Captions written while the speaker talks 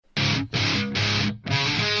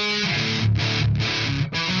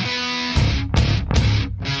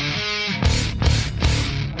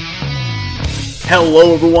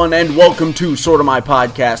Hello everyone and welcome to Sorta My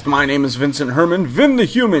Podcast. My name is Vincent Herman, Vin the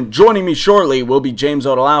Human. Joining me shortly will be James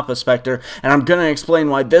Odell Alpha Spectre, and I'm going to explain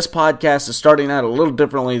why this podcast is starting out a little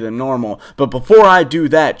differently than normal. But before I do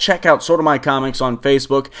that, check out Sorta My Comics on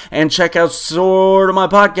Facebook and check out Sorta My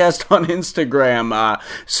Podcast on Instagram.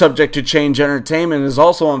 Subject to Change Entertainment is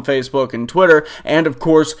also on Facebook and Twitter, and of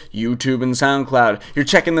course YouTube and SoundCloud. You're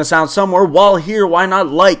checking this out somewhere. While here, why not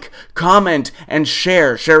like, comment, and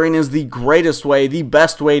share? Sharing is the greatest way, the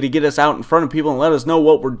best way to get us out in front of people and let us know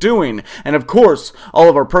what we're doing. And of course, all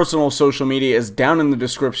of our personal social media is down in the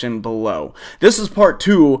description below. This is part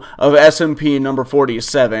 2 of SMP number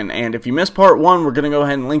 47, and if you missed part 1, we're going to go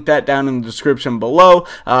ahead and link that down in the description below,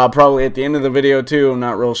 probably at the end of the video too. I'm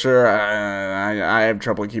not real sure. I have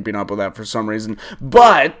trouble keeping up with that for some reason,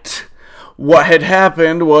 but what had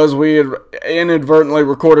happened was we had inadvertently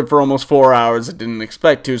recorded for almost 4 hours. I didn't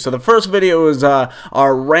expect to. So the first video was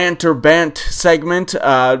our rant or bant segment,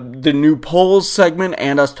 the new polls segment,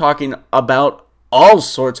 and us talking about all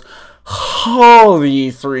sorts of the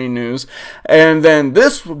E3 news. And then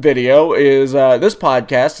this video is, this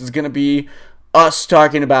podcast is going to be us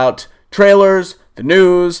talking about trailers, the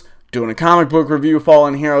news, doing a comic book review,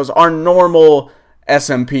 Fallen Heroes, our normal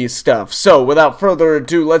SMP stuff. So, without further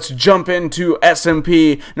ado, let's jump into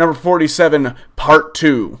SMP number 47, part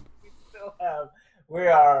 2. We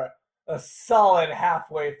are a solid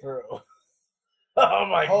halfway through. Oh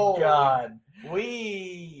my god.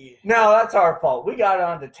 No, that's our fault. We got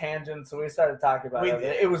on to tangents, so we started talking about it.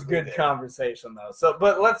 It was good conversation, though. So,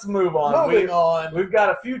 but let's move on. We've got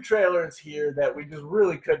a few trailers here that we just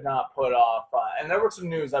really could not put off. And there were some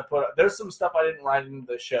news I put up. There's some stuff I didn't write into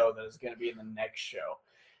the show that is going to be in the next show.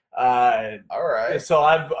 All right. So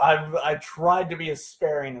I tried to be as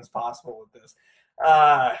sparing as possible with this.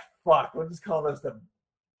 We'll just call this the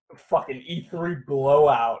fucking E3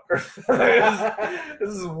 blowout. This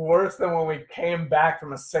is worse than when we came back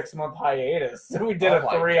from a 6-month hiatus. We did a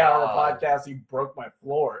 3-hour podcast. You broke my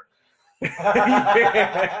floor.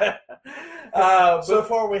 So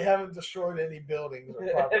far, we haven't destroyed any buildings or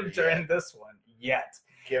property during this one yet.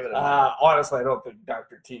 Give it honestly, I don't think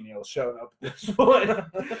Dr. Teniel's showing up at this point.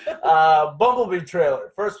 Bumblebee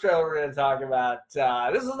trailer. First trailer we're going to talk about.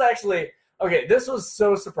 This is actually... Okay, this was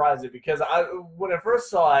so surprising because when I first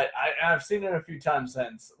saw it, I've seen it a few times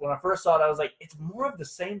since. When I first saw it, I was like, it's more of the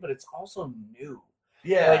same, but it's also new.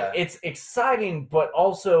 Yeah. Like, it's exciting, but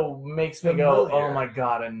also makes me go, oh my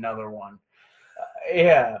god, another one.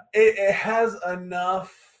 Yeah. It has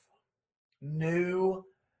enough new,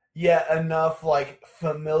 yet enough, like,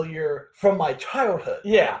 familiar from my childhood.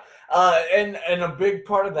 Yeah. And a big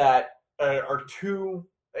part of that are two...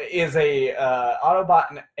 is a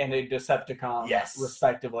Autobot and a Decepticon, yes,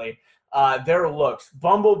 respectively. Their looks,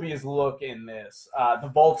 Bumblebee's look in this, the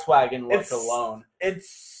Volkswagen look alone, it's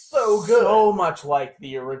so good, so much like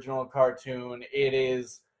the original cartoon. It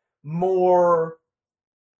is more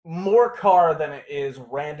car than it is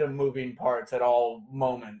random moving parts at all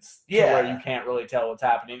moments, to where you can't really tell what's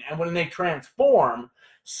happening. And when they transform,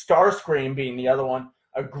 Starscream being the other one,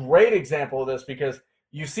 a great example of this, because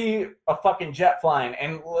you see a fucking jet flying,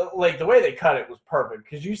 and like the way they cut it was perfect,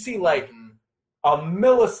 because you see like a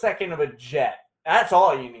millisecond of a jet. That's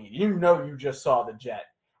all you need. You know you just saw the jet.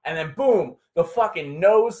 And then boom, the fucking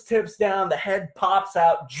nose tips down, the head pops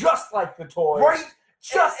out, just like the toys. Right?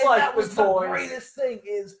 Just like that the was toys. The greatest thing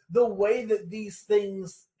is the way that these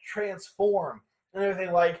things transform and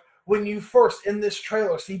everything. Like, when you first, in this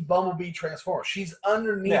trailer, see Bumblebee transform, she's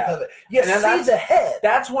underneath of it. You see the head.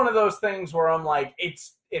 That's one of those things where I'm like,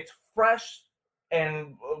 it's fresh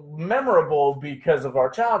and memorable because of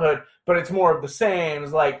our childhood, but it's more of the same.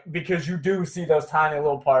 It's like, because you do see those tiny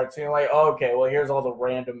little parts, and you're like, oh, okay, well, here's all the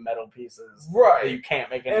random metal pieces. Right. That you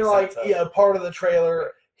can't make any sense of. Yeah, part of the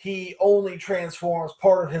trailer, he only transforms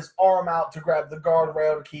part of his arm out to grab the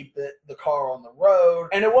guardrail to keep the car on the road.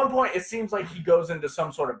 And at one point, it seems like he goes into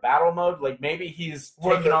some sort of battle mode. Like, maybe he's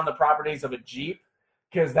taking on the properties of a Jeep,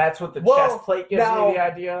 because that's what the chest plate gives me the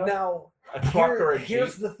idea of. Now, a truck or a Jeep.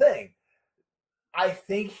 Here's the thing. I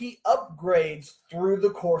think he upgrades through the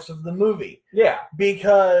course of the movie. Yeah.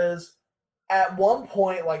 Because at one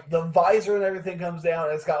point, like, the visor and everything comes down,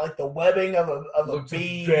 and it's got, like, the webbing of a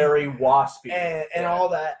bee. Very waspy. And all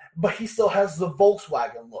that. But he still has the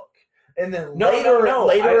Volkswagen look. And then later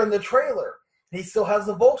in the trailer, he still has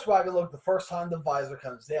the Volkswagen look the first time the visor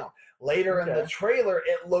comes down. Later in the trailer,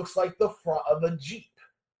 it looks like the front of a Jeep.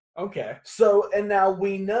 Okay. So, and now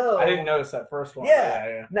we know... I didn't notice that first one.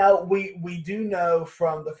 Yeah. Now, we do know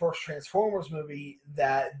from the first Transformers movie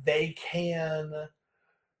that they can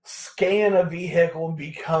scan a vehicle and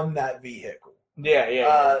become that vehicle.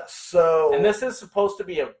 Yeah. So, and this is supposed to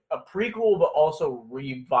be a prequel, but also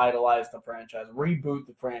revitalize the franchise, reboot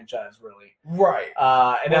the franchise, really. Right.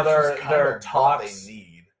 And now there are talks. They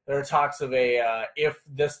need. There are talks of if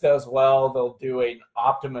this does well, they'll do an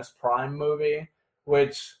Optimus Prime movie.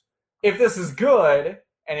 Which, if this is good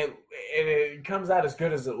and it comes out as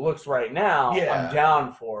good as it looks right now, I'm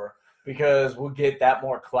down for, because we'll get that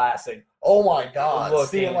more classic. Oh my God!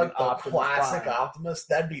 Seeing like the Optimus classic Prime. Optimus,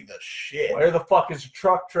 that'd be the shit. Where the fuck is your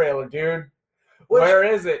truck trailer, dude? Where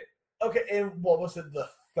is it? Okay, and what was it? The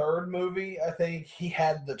third movie, I think he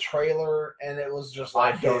had the trailer, and it was just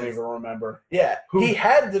like I don't even remember. Yeah, he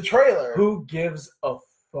had the trailer. Who gives a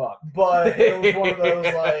fuck? But it was one of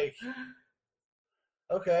those like.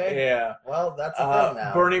 Okay. Yeah. Well, that's a thing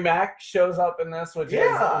now. Bernie Mac shows up in this, which is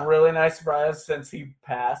a really nice surprise since he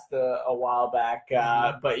passed a while back.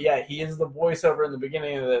 But yeah, he is the voiceover in the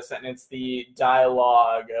beginning of this, and it's the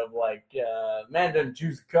dialogue of like, man doesn't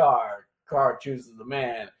choose a car chooses the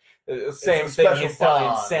man. The same thing he's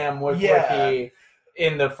telling Sam Witwicky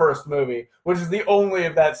in the first movie, which is the only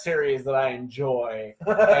of that series that I enjoy,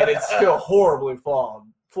 and it's still horribly flawed,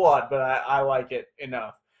 but I like it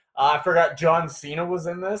enough. I forgot John Cena was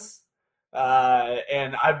in this,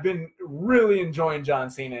 and I've been really enjoying John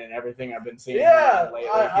Cena and everything I've been seeing lately.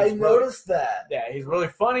 I noticed that. Yeah, he's really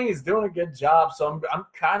funny. He's doing a good job, so I'm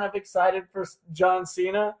kind of excited for John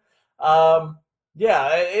Cena.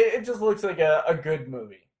 It just looks like a good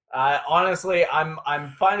movie. Honestly, I'm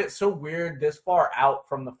find it so weird this far out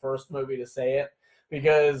from the first movie to say it,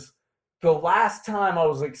 because the last time I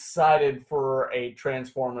was excited for a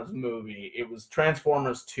Transformers movie, it was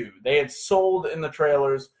Transformers 2. They had sold in the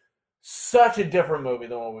trailers such a different movie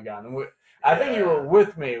than what we got. And I think you were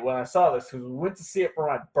with me when I saw this, because we went to see it for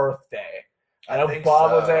my birthday. I know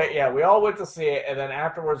Bob was there. Yeah, we all went to see it, and then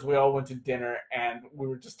afterwards we all went to dinner, and we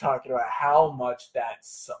were just talking about how much that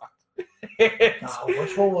sucked.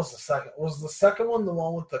 Which one was the second? Was the second one the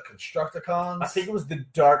one with the Constructicons? I think it was the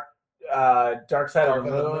Dark Side of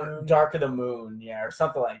the Moon, Dark of the Moon, or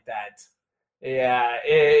something like that. Yeah,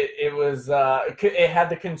 it was. It had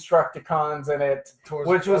the Constructicons in it,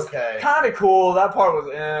 which was kind of cool. That part was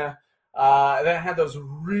then it had those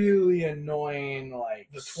really annoying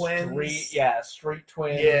the twins, street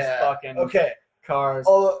twins, fucking cars.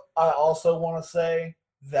 Although I also want to say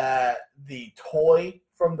that the toy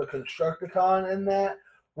from the Constructicon in that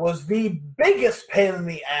was the biggest pain in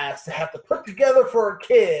the ass to have to put together for a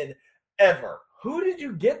kid ever. Who did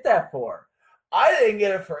you get that for? I didn't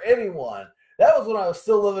get it for anyone. That was when I was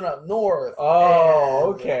still living up north.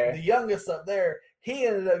 Oh, okay. The youngest up there, he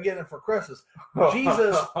ended up getting it for Christmas.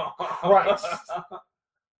 Jesus Christ.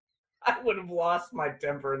 I would have lost my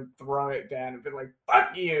temper and thrown it down and been like,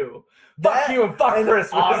 fuck you. Fuck you and fuck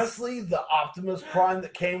Christmas. Honestly, the Optimus Prime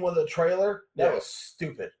that came with a trailer, that was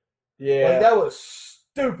stupid. Yeah. That was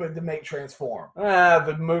stupid to make transform.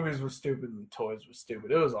 The movies were stupid and the toys were stupid.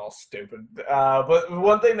 It was all stupid. But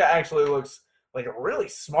one thing that actually looks like a really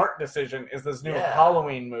smart decision is this new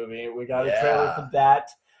Halloween movie. We got a trailer for that.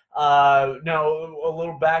 No, a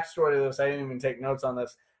little backstory to this. I didn't even take notes on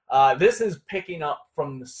this. This is picking up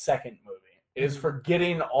from the second movie. It is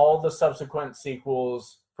forgetting all the subsequent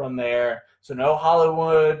sequels from there. So no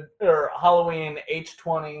Halloween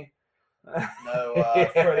H20. No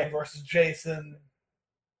Freddy versus Jason.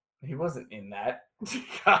 He wasn't in that.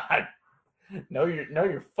 God. Know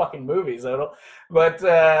your fucking movies, Odell. But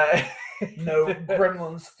no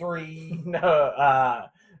Gremlins 3. No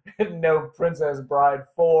Princess Bride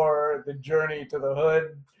 4, The Journey to the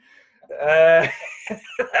Hood.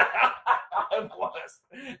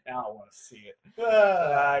 Now I want to see it.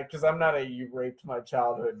 Because I'm not a you raped my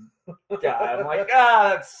childhood guy. I'm like,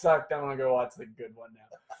 that sucked. I'm going to go watch the good one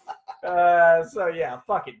now. So yeah,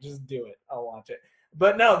 fuck it. Just do it. I'll watch it.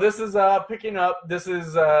 But no, this is picking up. This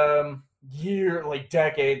is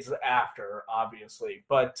decades after, obviously.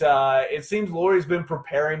 But it seems Laurie's been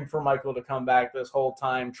preparing for Michael to come back this whole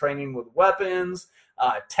time, training with weapons,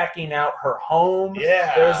 teching out her home.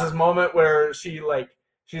 Yeah. There's this moment where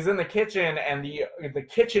she's in the kitchen and the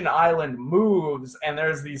kitchen island moves and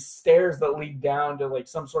there's these stairs that lead down to like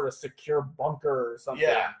some sort of secure bunker or something.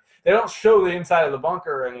 Yeah. They don't show the inside of the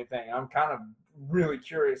bunker or anything. I'm kind of really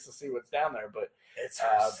curious to see what's down there, but it's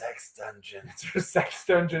her sex dungeon. It's her sex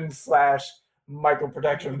dungeon / Michael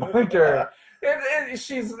protection bunker.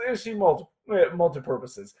 She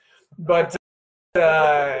multi-purposes. But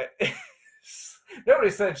nobody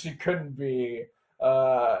said she couldn't be.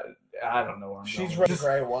 I don't know. Where She's ready for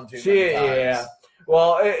A1 too. Yeah.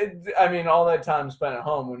 Well, all that time spent at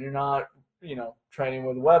home when you're not, training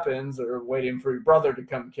with weapons or waiting for your brother to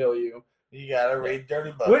come kill you. You gotta read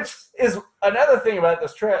dirty books. Which is another thing about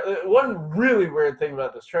this trailer. One really weird thing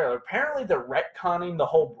about this trailer. Apparently, they're retconning the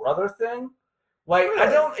whole brother thing. Like,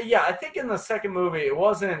 really? I think in the second movie, it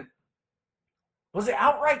wasn't. Was it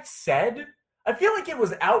outright said? I feel like it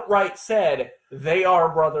was outright said they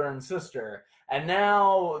are brother and sister. And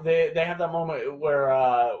now they have that moment where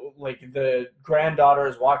like the granddaughter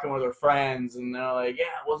is walking with her friends and they're like, yeah,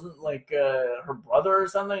 it wasn't like her brother or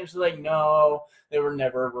something. And she's like, no, they were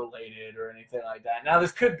never related or anything like that. Now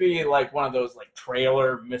this could be like one of those like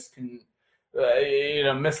trailer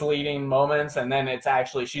misleading moments, and then it's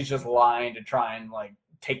actually she's just lying to try and like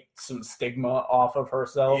take some stigma off of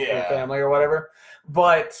herself or family or whatever.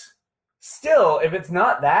 But still, if it's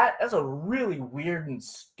not that, that's a really weird and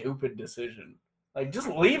stupid decision. Like, just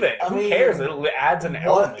leave it. Who cares? It adds an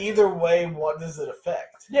element. Either way, what does it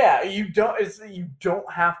affect? Yeah, you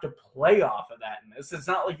don't have to play off of that in this. It's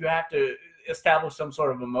not like you have to establish some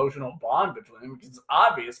sort of emotional bond between them, because it's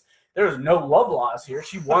obvious there's no love loss here.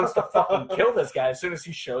 She wants to fucking kill this guy as soon as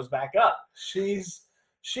he shows back up. She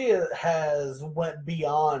has went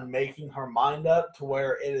beyond making her mind up to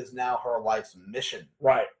where it is now her life's mission.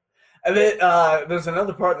 Right. And then there's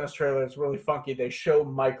another part in this trailer that's really funky. They show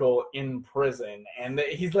Michael in prison, and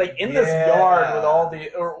he's like in this yard with all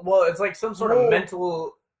it's like some sort of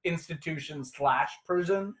mental institution /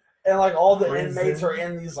 prison. And like all the inmates are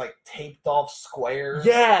in these like taped off squares.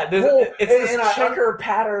 Yeah, it's this checker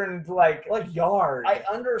patterned like yard. I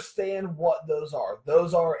understand what those are.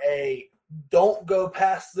 Those are don't go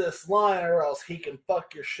past this line or else he can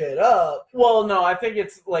fuck your shit up. Well, no, I think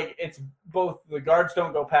it's both. The guards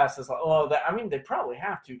don't go past this line. Well, they probably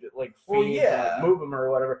have to like feed move them or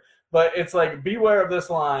whatever. But it's like, beware of this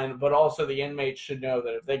line, but also the inmates should know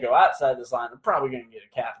that if they go outside this line, they're probably going to get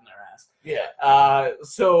a cap in their ass. Yeah.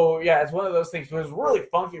 So, yeah, it's one of those things. But it was really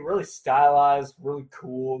funky, really stylized, really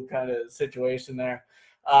cool kind of situation there.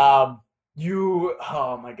 Oh,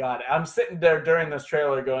 my God. I'm sitting there during this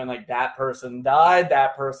trailer going, like, that person died.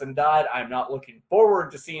 I'm not looking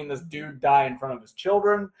forward to seeing this dude die in front of his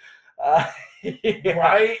children.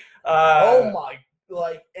 Right? Oh, my God.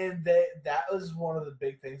 And that was one of the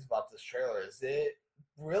big things about this trailer, is it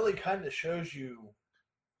really kind of shows you.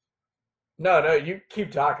 No, you keep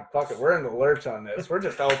talking. Fuck it. We're in the lurch on this. We're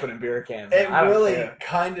just opening beer cans. It really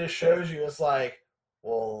kind of shows you. It's like,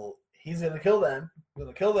 well, he's going to kill them.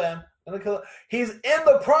 He's in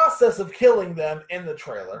the process of killing them in the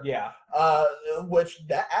trailer. Yeah. Which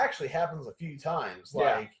that actually happens a few times.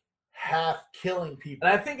 Like, half killing people.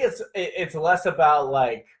 And I think it's less about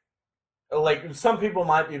like some people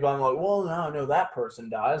might be going like, well, no, that person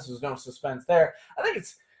dies. There's no suspense there. I think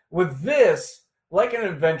it's with this, like an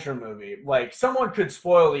adventure movie, like someone could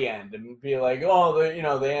spoil the end and be like, oh,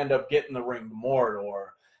 they end up getting the ring to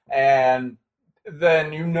Mordor, and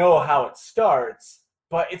then how it starts.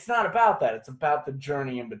 But it's not about that. It's about the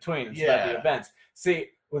journey in between. It's about the events. See,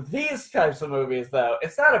 with these types of movies, though,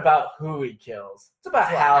 it's not about who he kills. It's about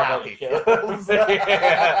how he kills.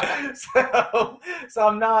 So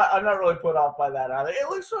I'm not really put off by that either. It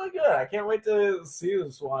looks really good. I can't wait to see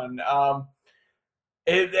this one.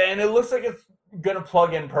 It looks like it's gonna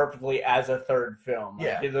plug in perfectly as a third film.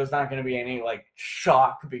 Like, there's not gonna be any like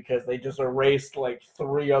shock because they just erased like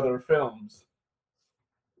 3 other films.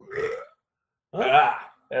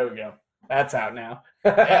 There we go. That's out now.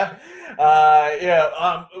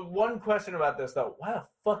 One question about this though: why the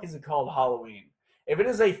fuck is it called Halloween? If it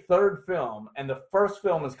is a third film and the first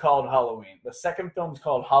film is called Halloween, the second film is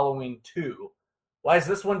called Halloween 2, why is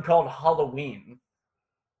this one called Halloween?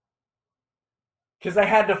 Because they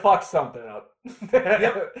had to fuck something up.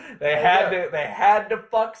 They had to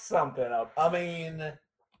fuck something up. I mean,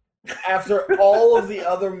 after all of the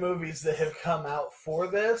other movies that have come out for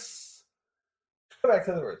this, go back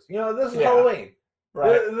to the roots. This is Halloween.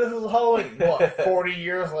 Right. This is Halloween. What, 40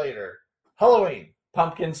 years later? Halloween.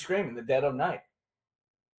 Pumpkins scream in the dead of night.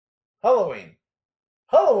 Halloween.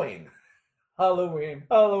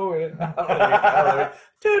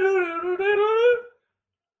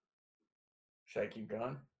 Should I keep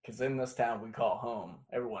going? Because in this town we call home,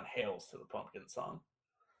 everyone hails to the pumpkin song.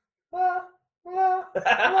 Look, we're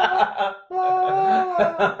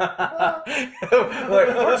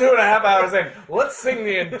 2.5 hours in. Let's sing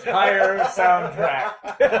the entire soundtrack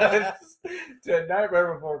to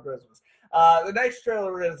Nightmare Before Christmas. The next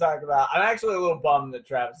trailer we're going to talk about, I'm actually a little bummed that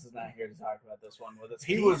Travis is not here to talk about this one with us.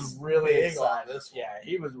 He was really excited.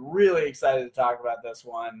 He was really excited to talk about this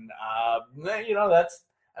one.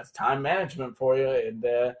 That's time management for you, and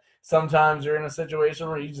sometimes you're in a situation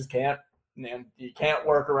where you just can't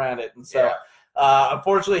work around it, and so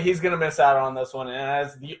Unfortunately, he's going to miss out on this one. And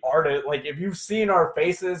as the artist, like, if you've seen our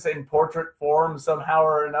faces in portrait form somehow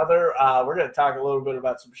or another, we're going to talk a little bit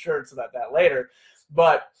about some shirts about that later.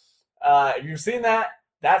 But if you've seen that,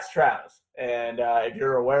 that's Travis. And if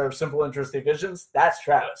you're aware of Simple Interesting Visions, that's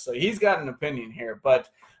Travis. So he's got an opinion here. But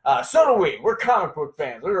so do we. We're comic book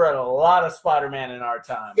fans. We read a lot of Spider-Man in our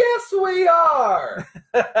time. Yes, we are.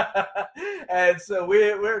 And so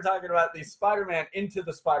we're talking about the Spider-Man Into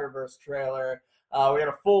the Spider-Verse trailer. We got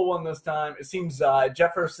a full one this time. It seems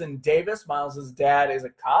Jefferson Davis, Miles' dad, is a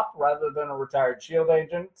cop rather than a retired S.H.I.E.L.D.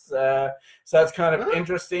 agent. So that's kind of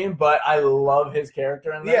interesting, but I love his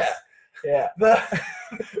character in this. Yeah.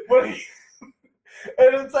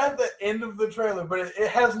 And it's at the end of the trailer, but it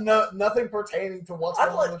has nothing pertaining to what's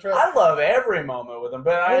going on in the trailer. I love every moment with him,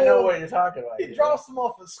 but I know what you're talking about. He drops him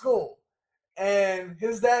off at school, and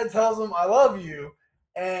his dad tells him, "I love you,"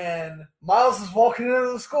 and Miles is walking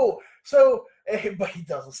into the school. So, but he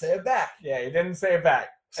doesn't say it back. Yeah, he didn't say it back.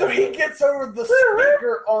 So he gets over the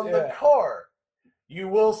speaker on the car. You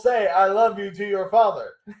will say, "I love you" to your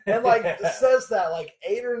father. And, like, it says that, like,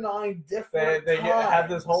 8 or 9 different They times. have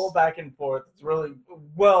this whole back and forth. It's really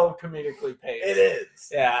well comedically paced. It is.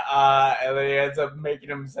 Yeah, and then he ends up making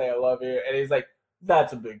him say, "I love you." And he's like,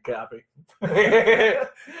 "That's a big copy."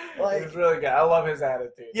 It's really good. I love his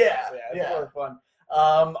attitude. Yeah. It's really fun.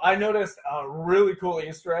 I noticed a really cool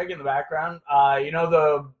Easter egg in the background.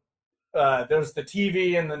 There's the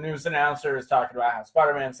TV and the news announcer is talking about how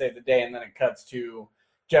Spider-Man saved the day, and then it cuts to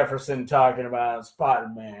Jefferson talking about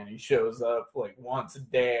Spider-Man. He shows up like once a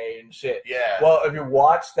day and shit. Yeah. Well, if you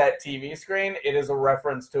watch that TV screen, it is a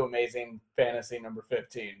reference to Amazing Fantasy number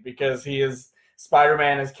 15 because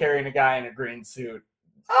Spider-Man is carrying a guy in a green suit.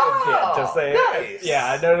 Nice.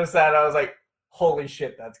 Yeah, I noticed that. I was like, holy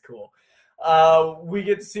shit, that's cool. We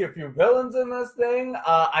get to see a few villains in this thing.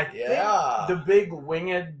 I think the big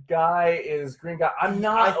winged guy is Green Goblin.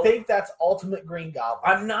 I think that's Ultimate Green Goblin.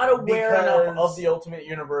 I'm not aware enough of the Ultimate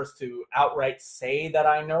Universe to outright say that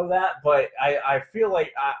I know that, but I feel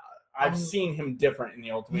like I've seen him different in the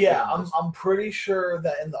Ultimate Universe. Yeah, I'm pretty sure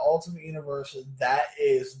that in the Ultimate Universe, that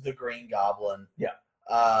is the Green Goblin. Yeah.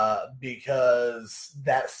 Because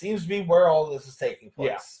that seems to be where all this is taking place.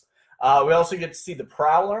 Yeah. We also get to see the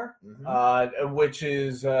Prowler, which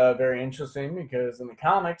is very interesting because in the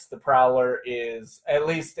comics, the Prowler is, at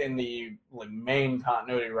least in the main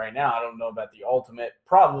continuity right now, I don't know about the Ultimate,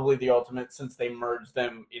 probably the Ultimate since they merged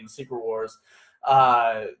them in Secret Wars,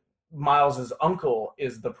 Miles' uncle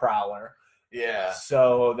is the Prowler. Yeah.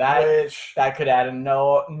 So that could add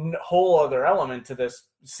a whole other element to this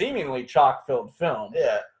seemingly chock-filled film.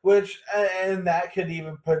 Yeah. And that could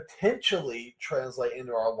even potentially translate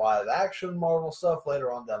into our live-action Marvel stuff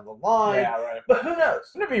later on down the line. Yeah, right. But who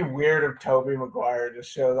knows? Wouldn't it be weird if Tobey Maguire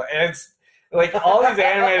just shows up? And it's like all these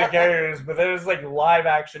animated characters, but there's like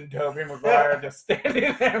live-action Tobey Maguire just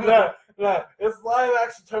standing there. No, it's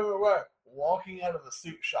live-action Tobey Maguire walking out of a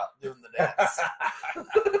suit shop doing the dance.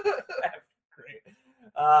 Great.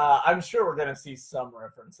 I'm sure we're going to see some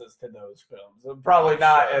references to those films. Probably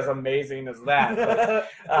not as amazing as that.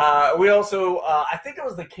 But, we also, I think it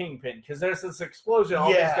was the Kingpin, because there's this explosion, all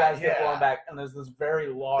these guys get blown back, and there's this very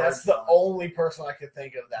large... That's the only person I could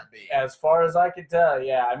think of that being. As far as I could tell,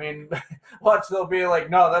 yeah. I mean, watch, they'll be like,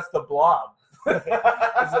 no, that's the Blob.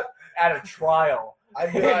 At a trial.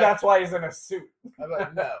 That's why he's in a suit. I'm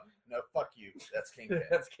like, no, fuck you. That's Kingpin.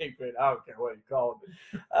 That's Kingpin. I don't care what you call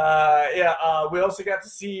it. We also got to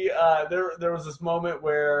see there was this moment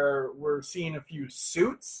where we're seeing a few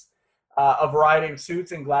suits, a variety of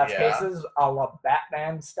suits in glass cases, a la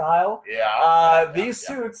Batman style. These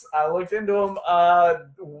suits, I looked into them.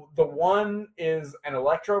 The one is an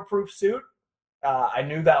electro-proof suit. I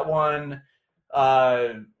knew that one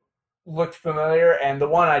looked familiar, and the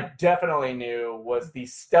one I definitely knew was the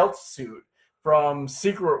stealth suit from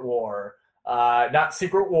Secret War, not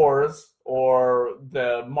Secret Wars or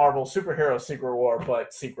the Marvel superhero Secret War,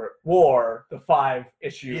 but Secret War, the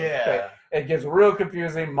 5-issue. Yeah. It gets real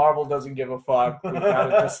confusing. Marvel doesn't give a fuck. We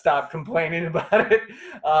gotta just stop complaining about it.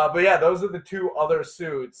 But yeah, those are the two other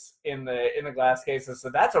suits in the glass cases.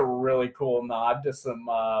 So that's a really cool nod to some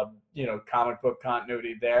comic book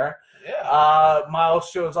continuity there. Yeah. Miles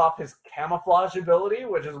shows off his camouflage ability,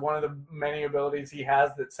 which is one of the many abilities he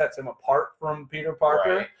has that sets him apart from Peter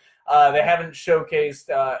Parker. Right. They haven't showcased.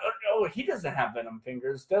 He doesn't have Venom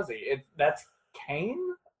fingers, does he? That's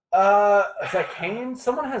Kane. Is that Kane?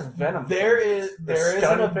 Someone has Venom. There is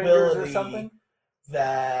an ability or something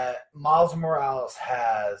that Miles Morales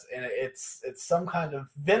has, and it's some kind of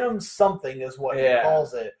Venom something is what he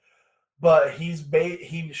calls it. but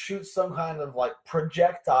he shoots some kind of like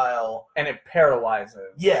projectile, and it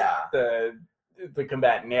paralyzes. Yeah, the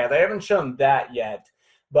combatant. Yeah, they haven't shown that yet,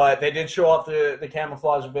 but they did show off the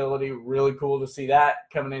camouflage ability. Really cool to see that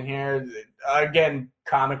coming in here. Again,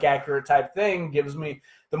 comic accurate type thing gives me.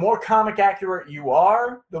 The more comic accurate you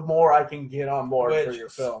are, the more I can get on board for your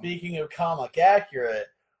film. Speaking of comic accurate,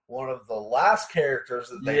 one of the last characters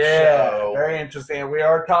that they show. Very interesting. We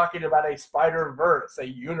are talking about a Spider-Verse, a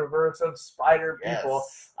universe of spider people.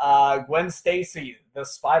 Yes. Gwen Stacy, the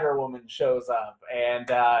Spider-Woman, shows up, and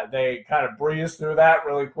they kind of breeze through that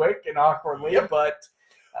really quick and awkwardly, but...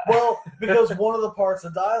 well, because one of the parts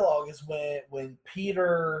of dialogue is when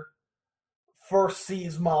Peter first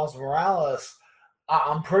sees Miles Morales,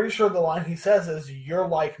 I'm pretty sure the line he says is, "You're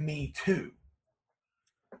like me too."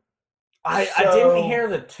 I didn't hear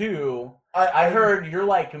the two. I heard "you're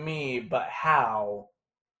like me," but how?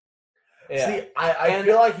 Yeah. See, I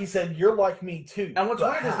feel like he said, "You're like me too." And what's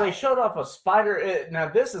weird is they showed off a spider. Now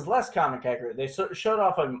this is less comic accurate. They showed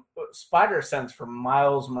off a spider sense from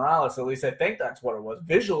Miles Morales. At least I think that's what it was.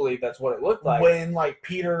 Visually, that's what it looked like when like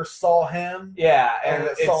Peter saw him. Yeah, and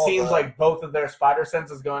it seems like both of their spider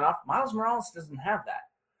senses going off. Miles Morales doesn't have that.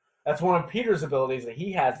 That's one of Peter's abilities that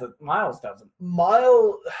he has that Miles doesn't.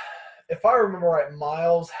 If I remember right,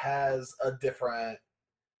 Miles has a different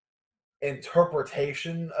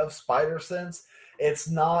interpretation of spider sense. It's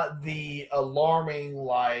not the alarming,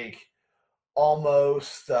 like,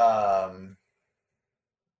 almost it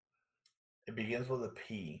begins with a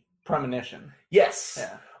P. Premonition. Yes.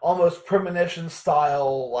 Yeah. Almost premonition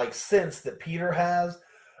style, like, sense that Peter has,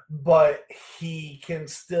 but he can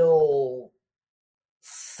still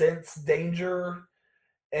sense danger.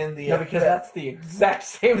 And because that's the exact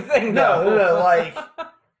same thing. No, like,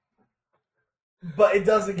 but it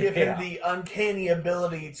doesn't give him the uncanny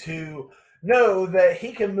ability to know that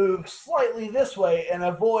he can move slightly this way and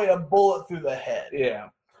avoid a bullet through the head. Yeah.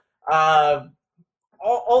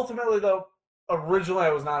 Ultimately, though, originally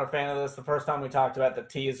I was not a fan of this. The first time we talked about the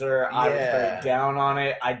teaser, I was very down on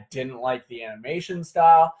it. I didn't like the animation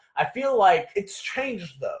style. I feel like it's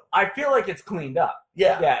changed, though. I feel like it's cleaned up.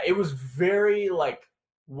 Yeah. Yeah, it was very, like,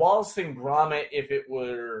 Wallace and Gromit if it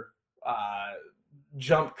were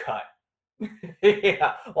jump cut.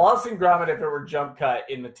 Yeah, Wallace and Gromit if it were jump cut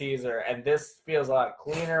in the teaser, and this feels a lot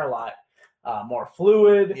cleaner, a lot more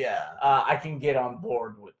fluid. Yeah, I can get on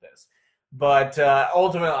board with this, but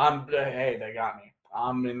ultimately, they got me.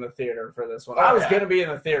 I'm in the theater for this one. I was gonna be in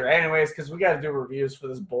the theater anyways because we got to do reviews for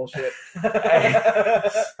this bullshit.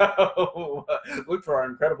 So look for our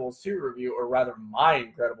Incredibles 2 review, or rather, my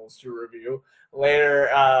Incredibles 2 review later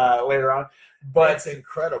on. But it's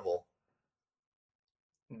incredible.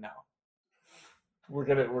 No. We're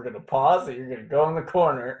gonna pause, and you're gonna go in the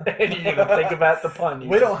corner, and you're gonna think about the pun.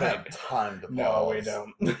 We don't have time to pause. No, we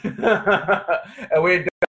don't. And we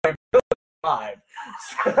don't live.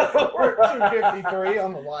 So we're at 253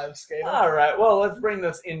 on the live scale. All right. Well, let's bring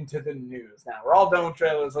this into the news now. We're all done with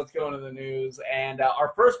trailers. Let's go into the news. And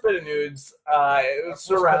our first bit of nudes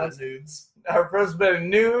Our first bit of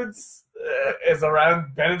nudes is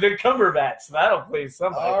around Benedict Cumberbatch. So that'll please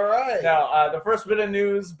somebody. All right. Now, the first bit of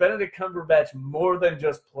news, Benedict Cumberbatch more than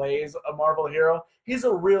just plays a Marvel hero. He's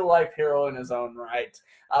a real-life hero in his own right.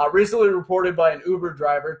 Recently reported by an Uber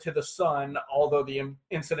driver to The Sun, although the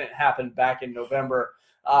incident happened back in November,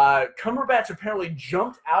 Cumberbatch apparently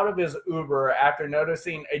jumped out of his Uber after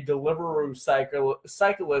noticing a Deliveroo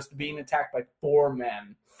cyclist being attacked by 4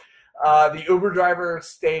 men. The Uber driver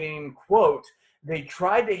stating, quote, "They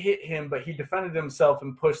tried to hit him, but he defended himself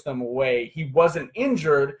and pushed them away. He wasn't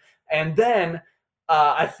injured. And then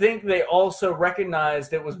I think they also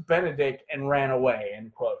recognized it was Benedict and ran away,"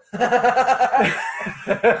 end quote. And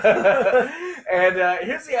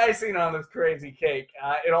here's the icing on this crazy cake.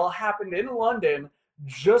 It all happened in London,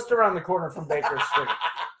 just around the corner from Baker Street.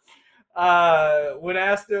 When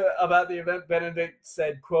asked about the event, Benedict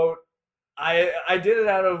said, quote, I did it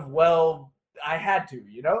out of, well, I had to,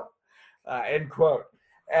 you know? End quote.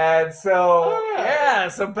 And so,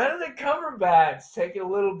 so Benedict Cumberbatch taking a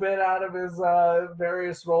little bit out of his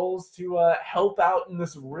various roles to help out in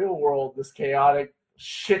this real world, this chaotic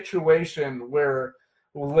situation we're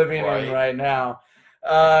living in right now.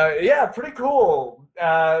 Pretty cool.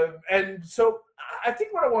 And so I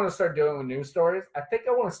think what I want to start doing with news stories, I think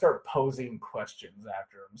I want to start posing questions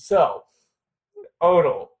after them. So,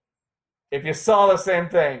 Odell, if you saw the same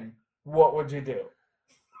thing, what would you do?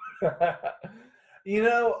 You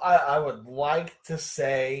know, I would like to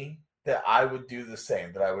say that I would do the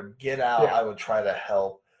same, that I would get out, I would try to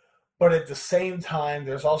help. But at the same time,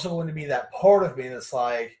 there's also going to be that part of me that's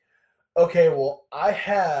like, okay, well, I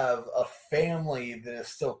have a family that is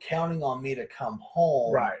still counting on me to come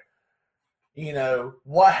home. Right. You know,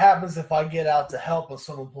 what happens if I get out to help and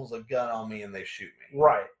someone pulls a gun on me and they shoot me?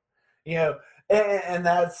 Right. You know, and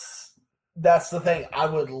that's the thing. I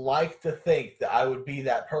would like to think that I would be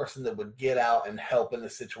that person that would get out and help in a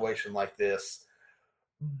situation like this.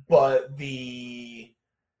 But the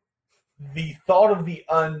thought of the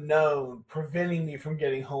unknown preventing me from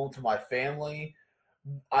getting home to my family,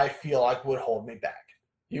 I feel like would hold me back.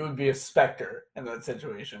 You would be a Spectre in that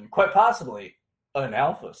situation. Quite possibly an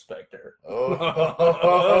Alpha Spectre.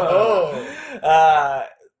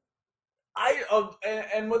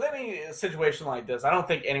 And with any situation like this, I don't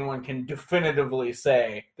think anyone can definitively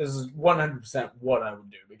say this is 100% what I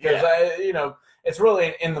would do, because it's really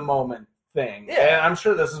an in the moment thing. Yeah. And I'm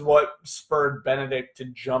sure this is what spurred Benedict to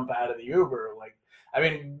jump out of the Uber. Like, I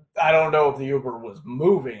mean, I don't know if the Uber was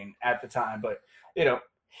moving at the time, but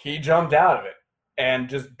he jumped out of it and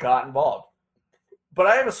just got involved. But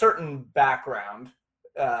I have a certain background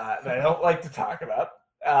that I don't like to talk about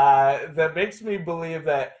that makes me believe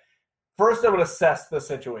that first I would assess the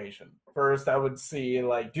situation. First I would see,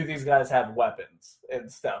 like, do these guys have weapons and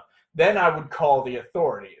stuff? Then I would call the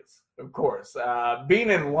authorities, of course. Being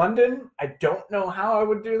in London, I don't know how I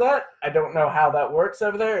would do that. I don't know how that works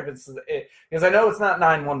over there. Because I know it's not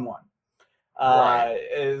 911. Right.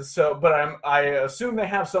 But I assume they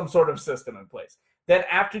have some sort of system in place. Then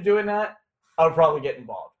after doing that, I would probably get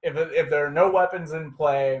involved. If there are no weapons in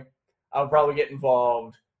play, I would probably get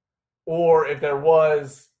involved. Or if there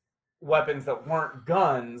was weapons that weren't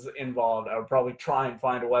guns involved, I would probably try and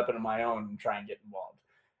find a weapon of my own and try and get involved.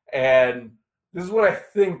 And this is what I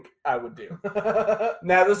think I would do.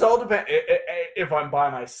 Now, this all depends. If I'm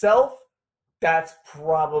by myself, that's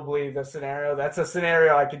probably the scenario. That's a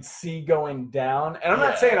scenario I could see going down. And I'm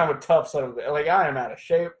not saying I'm a tough son of a... Like, I am out of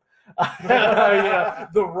shape.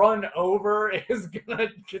 The run over is gonna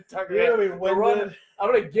get tucked in. I'm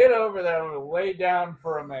gonna get over there. I'm gonna lay down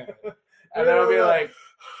for a minute, and then I'll be like,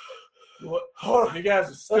 "You guys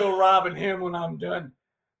are still robbing him when I'm done.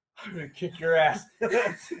 I'm gonna kick your ass."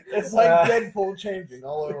 It's like Deadpool changing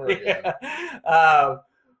all over again.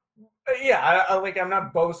 I'm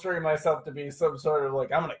not bolstering myself to be some sort of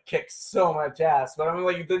like I'm gonna kick so much ass, but I'm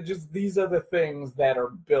like these are the things that are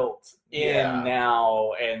built in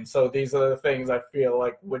now, and so these are the things I feel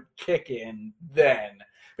like would kick in then,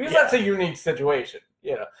 because that's a unique situation,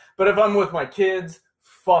 But if I'm with my kids,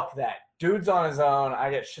 fuck that. Dude's on his own.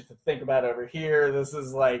 I got shit to think about over here. This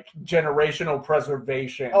is like generational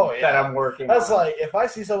preservation that I'm working on. That's like if I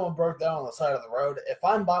see someone broke down on the side of the road, if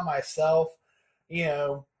I'm by myself,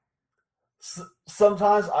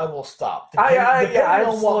 sometimes I will stop.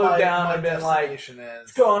 I've slowed down and been like,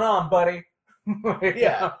 "What's going on, buddy?"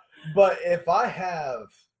 But if I have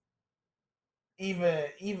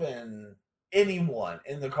even anyone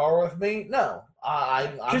in the car with me, no,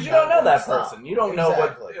 because you don't know that person. You don't know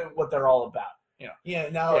what they're all about.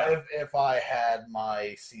 If I had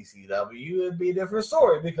my CCW, it'd be a different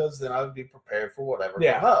story, because then I would be prepared for whatever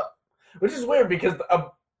came up. Which is weird, because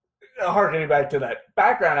harkening back to that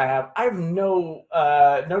background I have no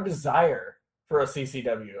desire for a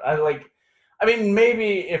CCW.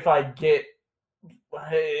 Maybe if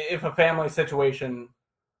a family situation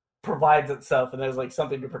provides itself and there's like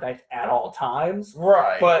something to protect at all times.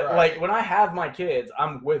 Right. But like when I have my kids,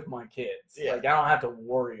 I'm with my kids. Yeah. Like I don't have to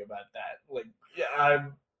worry about that. Like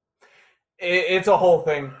it's a whole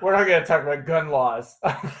thing. We're not going to talk about gun laws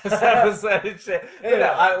this episode and shit.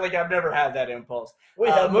 I've never had that impulse. We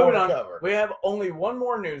have moving on. Cover. We have only one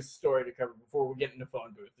more news story to cover before we get into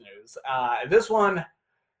phone booth news. This one,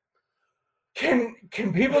 can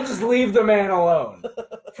people just leave the man alone?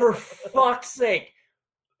 For fuck's sake.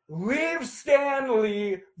 Leave Stan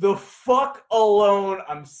Lee the fuck alone.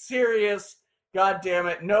 I'm serious. God damn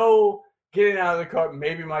it. No getting out of the car.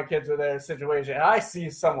 Maybe my kids are there in a situation, and I see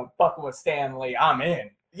someone fucking with Stan Lee. I'm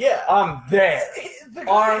in. Yeah. I'm there. The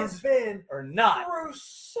guy has been or not through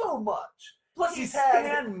so much. Plus, he's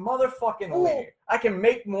Stan motherfucking Lee. I can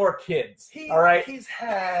make more kids. All right. He's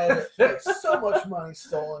had so much money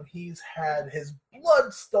stolen. He's had his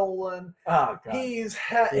blood stolen. Oh God. He's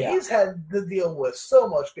had to deal with so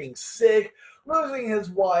much, being sick, losing his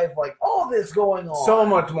wife, like all this going on. So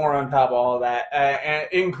much more on top of all that, and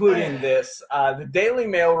including this. The Daily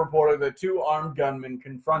Mail reported that two armed gunmen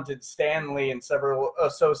confronted Stan Lee and several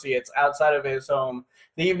associates outside of his home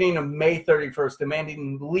the evening of May 31st,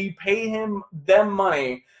 demanding Lee pay them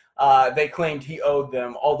money they claimed he owed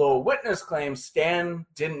them, although a witness claims Stan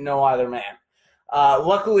didn't know either man.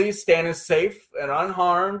 Luckily, Stan is safe and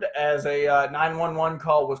unharmed as a 911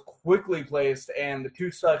 call was quickly placed and the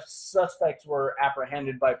two suspects were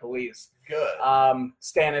apprehended by police. Good.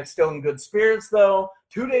 Stan is still in good spirits, though.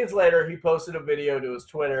 2 days later, he posted a video to his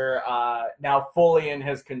Twitter, now fully in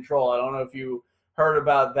his control. I don't know if you heard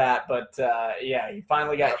about that, but yeah, he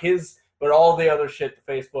finally got his, but all the other shit,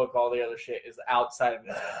 the Facebook, all the other shit is outside of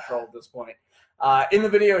his control at this point. In the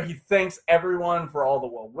video, he thanks everyone for all the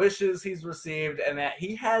well wishes he's received and that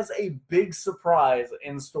he has a big surprise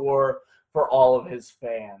in store for all of his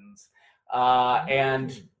fans.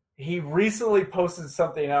 And he recently posted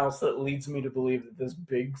something else that leads me to believe that this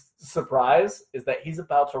big surprise is that he's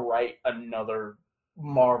about to write another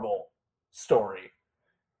Marvel story.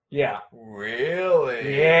 Yeah.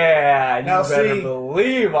 Really? Yeah. You better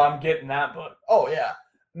believe I'm getting that book. Oh, yeah.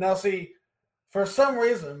 Now, see, for some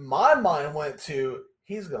reason, my mind went to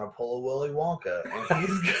he's gonna pull a Willy Wonka, and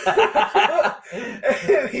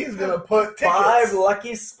he's gonna put tickets. 5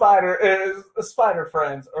 lucky spider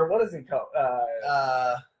friends, or what is he called?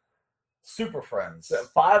 Super Friends.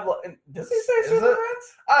 5. Does he say Super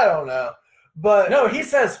Friends? I don't know, but no, he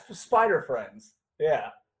says Spider Friends.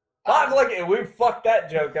 Yeah. 5 lucky. We fucked that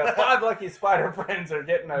joke up. 5 lucky spider friends are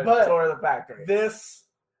getting a tour of the factory.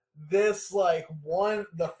 This like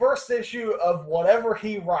the first issue of whatever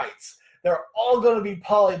he writes, they're all going to be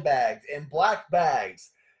polybagged in black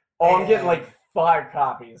bags. Oh, I'm getting like 5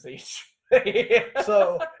 copies each.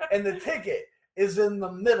 So, and the ticket is in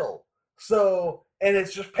the middle. So, and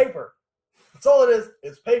it's just paper. That's all it is.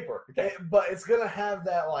 It's paper. Okay. But it's going to have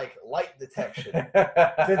that like light detection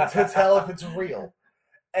to tell if it's real.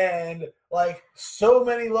 And like so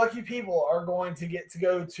many lucky people are going to get to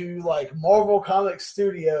go to like Marvel Comics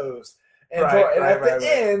Studios, and at the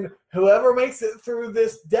end, whoever makes it through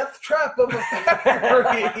this death trap of a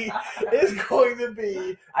factory is going to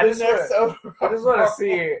be I just want to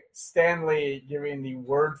see Stan Lee giving the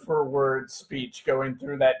word for word speech going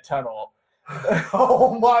through that tunnel.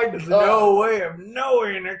 Oh my God! There's no way of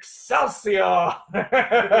knowing Excelsior.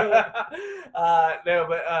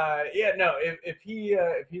 If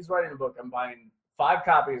he's writing a book, I'm buying 5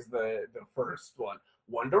 copies. The first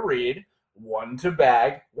one to read, 1 to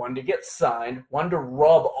bag, 1 to get signed, 1 to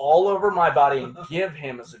rub all over my body and give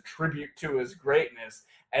him as a tribute to his greatness,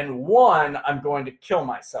 and 1 I'm going to kill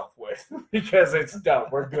myself with because it's done.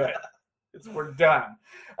 We're good. We're done.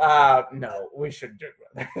 No, we should do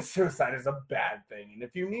it. Suicide is a bad thing. And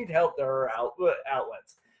if you need help, there are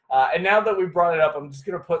outlets. And now that we brought it up, I'm just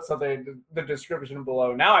going to put something in the description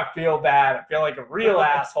below. Now I feel bad. I feel like a real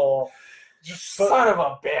asshole. Just son of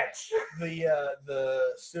a bitch. The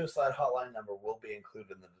suicide hotline number will be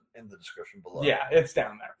included in the description below. Yeah, it's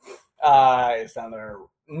down there. It's down there.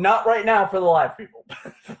 Not right now for the live people.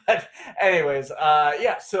 But anyways,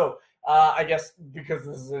 yeah, so... I guess because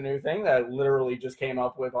this is a new thing that I literally just came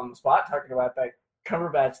up with on the spot, talking about that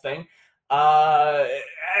Cumberbatch thing.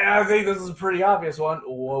 I think this is a pretty obvious one.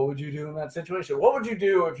 What would you do in that situation? What would you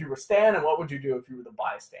do if you were Stan, and what would you do if you were the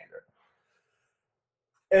bystander?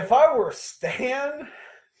 If I were Stan...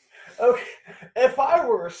 Okay, if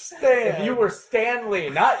you were Stan Lee,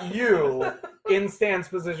 not you in Stan's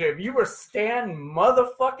position. If you were Stan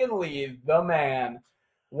motherfucking Lee, the man,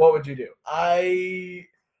 what would you do?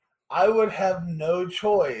 I would have no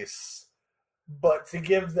choice but to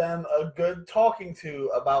give them a good talking to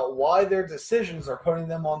about why their decisions are putting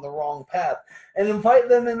them on the wrong path and invite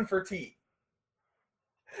them in for tea.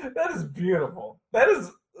 That is beautiful. That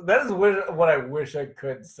is what I wish I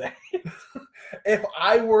could say. If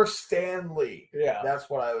I were Stan Lee, yeah, that's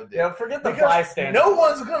what I would do. Yeah, forget the bystander. No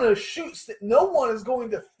one's going to shoot. No one is going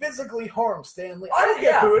to physically harm Stan Lee. I don't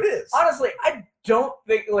care who it is. Honestly, I don't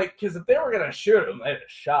think, like, because if they were going to shoot him, they'd have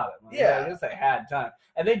shot him. I guess they had time.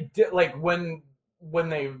 And they did, like, when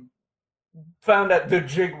they found out the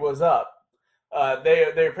jig was up,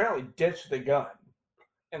 they apparently ditched the gun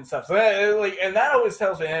and stuff. So and that always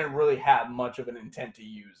tells me they didn't really have much of an intent to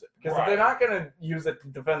use it. Because if they're not going to use it to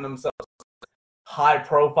defend themselves in a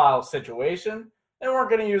high-profile situation, they weren't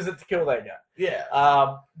going to use it to kill that guy. Yeah.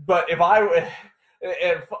 But if I...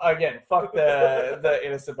 And again, fuck the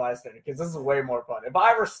innocent bystander, because this is way more fun. If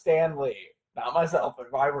I were Stan Lee, not myself, but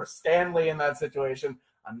if I were Stan Lee in that situation,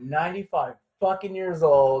 I'm 95 fucking years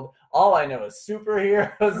old. All I know is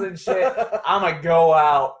superheroes and shit. I'm going to go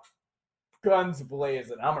out, guns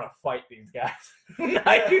blazing. I'm going to fight these guys.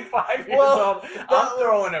 95 years old. I'm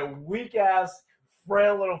throwing a weak-ass,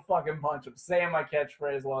 frail little fucking punch. I'm saying my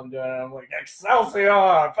catchphrase while I'm doing it. I'm like,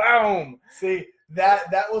 Excelsior! Boom! See...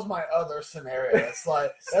 That was my other scenario. It's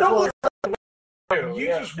like you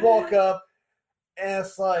just walk up and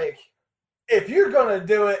it's like, if you're gonna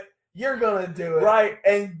do it, you're going to do it. Right.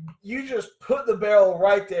 And you just put the barrel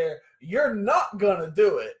right there. You're not going to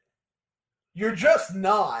do it. You're just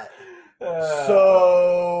not.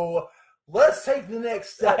 So let's take the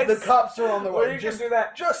next step. The cops are on the way. You just do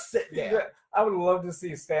that. Just sit down. I would love to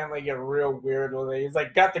see Stanley get real weird with it. He's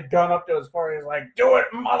like, got the gun up to his forehead. He's like, do it,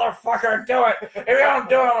 motherfucker, do it. If you don't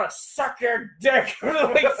do it, I'm going to suck your dick.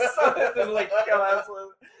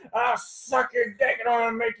 I'll suck your dick and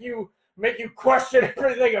I'm going to make you question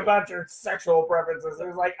everything about your sexual preferences.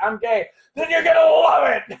 He's like, I'm gay. Then you're going to love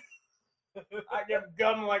it. I give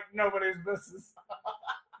gum like nobody's business.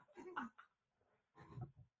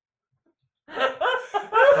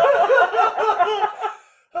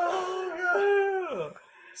 Oh, God.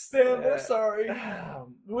 Stan, we're sorry.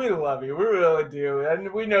 We love you. We really do.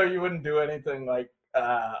 And we know you wouldn't do anything like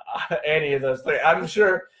any of those things. I'm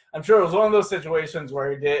sure it was one of those situations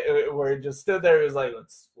where he just stood there. He was like,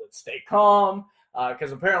 let's stay calm.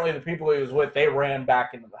 Because apparently the people he was with, they ran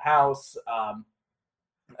back into the house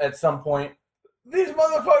at some point. These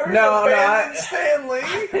motherfuckers abandoned Stanley.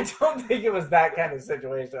 I don't think it was that kind of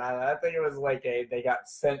situation. I think it was like they got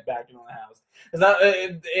sent back into the house.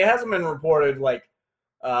 It hasn't been reported like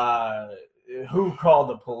who called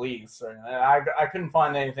the police or anything. I couldn't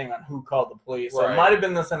find anything on who called the police. Right. So it might have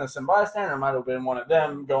been this innocent bystander. It might have been one of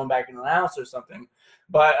them going back into the house or something.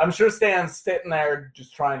 But I'm sure Stan's sitting there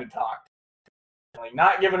just trying to talk. Like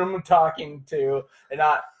not giving them a talking to and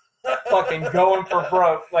not fucking going for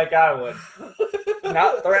broke like I would.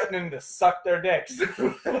 Not threatening to suck their dicks.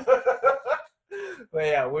 But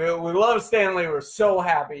yeah, we love Stanley. We're so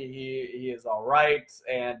happy he is all right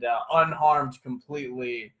and unharmed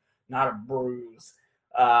completely, not a bruise.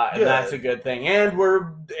 And that's a good thing.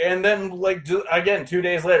 And then like again 2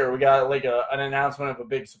 days later we got like an announcement of a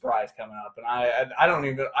big surprise coming up, and I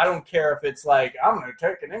don't care if it's like I'm gonna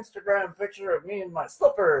take an Instagram picture of me in my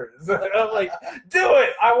slippers. I'm like, do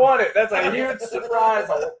it, I want it. That's a huge surprise.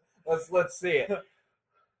 Let's see it.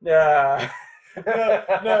 Yeah.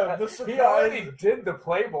 No, the surprise. He already did the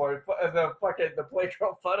Playboy, the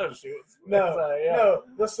Playgirl photo shoots. No,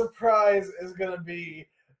 the surprise is gonna be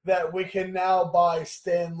that we can now buy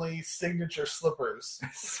Stanley's signature slippers.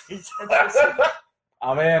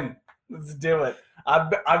 I'm in. Let's do it.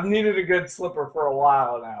 I've needed a good slipper for a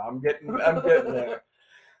while now. I'm getting there.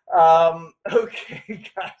 Okay,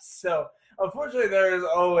 guys. So unfortunately, there is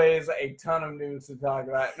always a ton of news to talk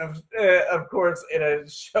about, and of course, in a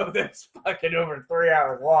show that's fucking over 3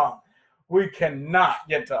 hours long, we cannot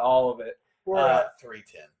get to all of it. We're at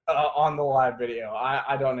 3:10 on the live video.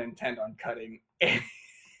 I don't intend on cutting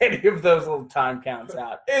any of those little time counts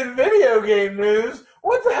out. In video game news,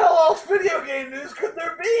 what the hell else video game news could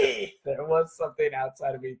there be? There was something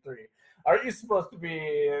outside of E3. Aren't you supposed to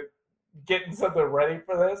be getting something ready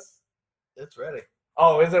for this? It's ready.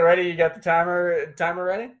 Oh, is it ready? You got the timer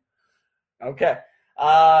ready? Okay.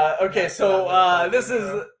 Okay, so this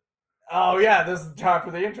is... Oh, yeah, this is time for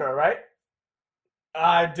the intro, right?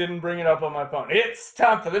 I didn't bring it up on my phone. It's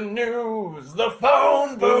time for the news! The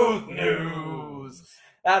phone booth news!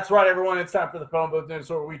 That's right, everyone. It's time for the phone booth news,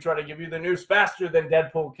 where we try to give you the news faster than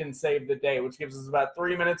Deadpool can save the day, which gives us about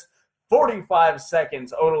 3 minutes, 45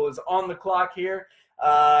 seconds. Odell is on the clock here,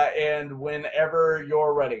 and whenever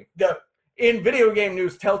you're ready, go. In video game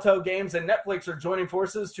news, Telltale Games and Netflix are joining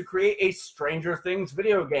forces to create a Stranger Things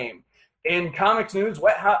video game. In comics news,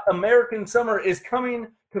 Wet Hot American Summer is coming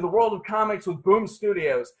to the world of comics with Boom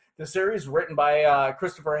Studios. The series, written by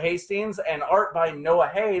Christopher Hastings and art by Noah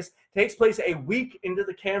Hayes, takes place a week into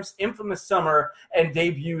the camp's infamous summer and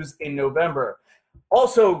debuts in November.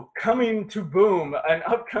 Also coming to Boom, an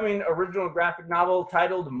upcoming original graphic novel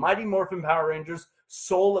titled Mighty Morphin Power Rangers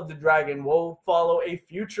Soul of the Dragon will follow a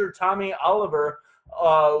future Tommy Oliver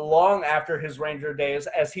long after his Ranger days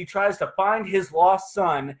as he tries to find his lost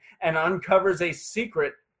son and uncovers a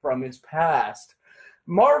secret from his past.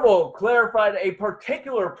 Marvel clarified a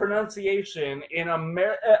particular pronunciation in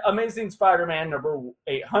Amazing Spider-Man number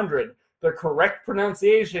 800. The correct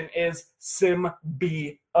pronunciation is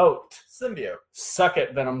symbiote. Symbiote. Suck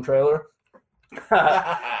it, Venom trailer.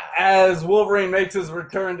 As Wolverine makes his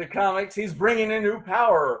return to comics, he's bringing a new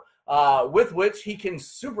power with which he can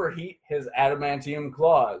superheat his adamantium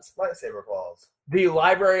claws. Lightsaber claws. The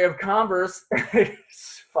Library of Congress...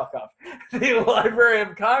 Fuck off. The Library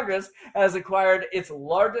of Congress has acquired its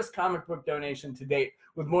largest comic book donation to date,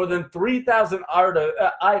 with more than 3,000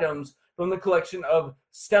 items from the collection of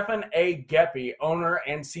Stephen A. Geppy, owner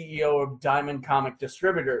and CEO of Diamond Comic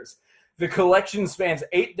Distributors. The collection spans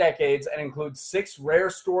 8 decades and includes 6 rare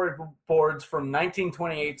storyboards from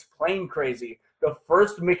 1928's Plane Crazy, the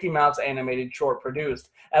first Mickey Mouse animated short produced,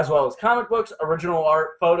 as well as comic books, original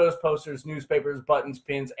art, photos, posters, newspapers, buttons,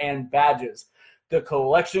 pins, and badges. The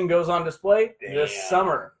collection goes on display this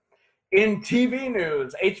summer. In TV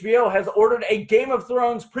news, HBO has ordered a Game of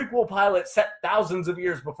Thrones prequel pilot set thousands of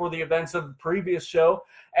years before the events of the previous show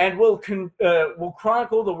and will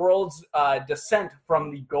chronicle the world's descent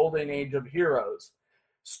from the golden age of heroes.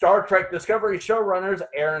 Star Trek Discovery showrunners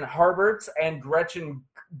Aaron Harberts and Gretchen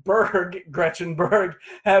Berg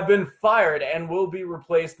have been fired and will be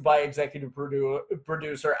replaced by executive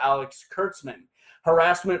producer Alex Kurtzman.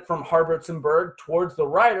 Harassment from Harberts and Berg towards the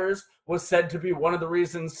writers was said to be one of the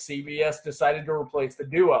reasons CBS decided to replace the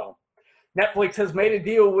duo. Netflix has made a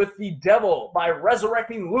deal with the devil by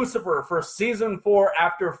resurrecting Lucifer for season 4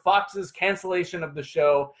 after Fox's cancellation of the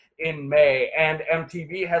show in May, and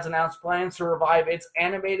MTV has announced plans to revive its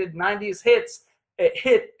animated 90s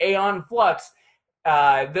hit Aeon Flux,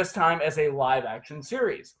 this time as a live-action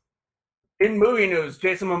series. In movie news,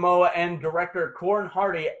 Jason Momoa and director Corin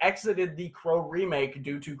Hardy exited the Crow remake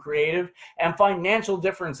due to creative and financial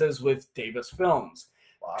differences with Davis Films.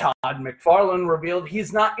 Wow. Todd McFarlane revealed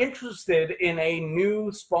he's not interested in a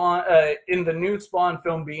new Spawn, in the new Spawn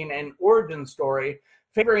film being an origin story,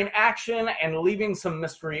 favoring action and leaving some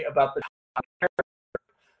mystery about the character.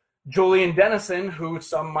 Julian Dennison, who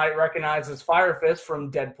some might recognize as Fire Fist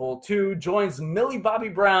from Deadpool 2, joins Millie Bobby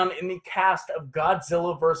Brown in the cast of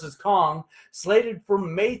Godzilla vs. Kong, slated for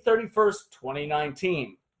May 31st,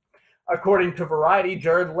 2019. According to Variety,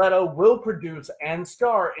 Jared Leto will produce and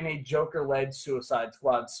star in a Joker-led Suicide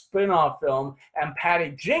Squad spin-off film, and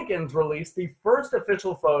Patty Jenkins released the first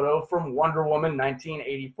official photo from Wonder Woman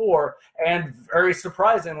 1984, and very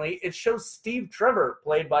surprisingly, it shows Steve Trevor,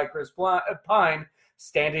 played by Chris Pine,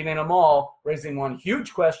 standing in a mall, raising one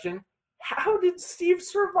huge question: how did Steve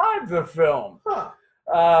survive the film?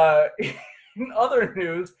 In other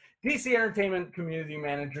news, DC Entertainment Community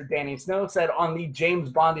Manager Danny Snow said on the James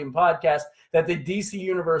Bonding podcast that the DC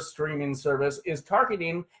Universe streaming service is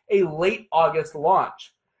targeting a late August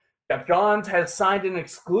launch. Jeff Johns has signed an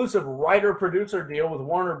exclusive writer-producer deal with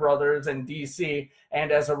Warner Brothers and DC,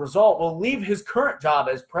 and as a result will leave his current job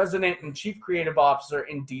as president and chief creative officer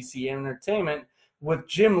in DC Entertainment, with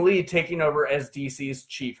Jim Lee taking over as DC's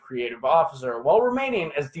chief creative officer while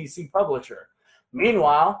remaining as DC publisher.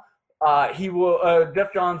 Meanwhile,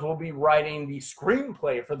 Jeff Johns will be writing the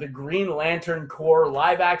screenplay for the Green Lantern Corps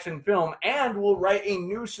live-action film and will write a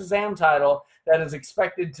new Shazam title that is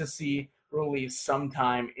expected to see release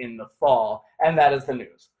sometime in the fall. And that is the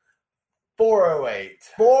news. 408.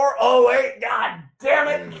 408, god damn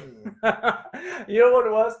it! You know what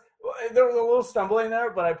it was? There was a little stumbling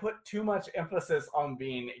there, but I put too much emphasis on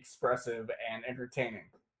being expressive and entertaining.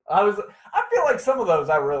 I feel like some of those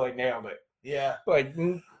I really nailed it. Yeah. Like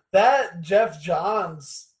that Jeff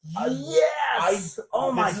Johns. Yes!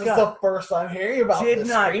 Oh my god. This is the first I'm hearing about this. Did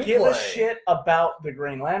not give a shit about the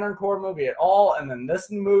Green Lantern Corps movie at all, and then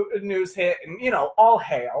this news hit, and all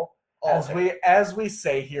hail. As we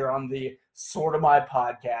say here on the Sorta My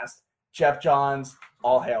podcast, Jeff Johns,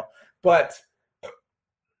 all hail. But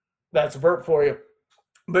that's a burp for you.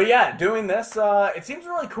 But yeah, doing this, it seems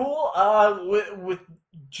really cool. With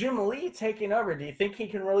Jim Lee taking over, do you think he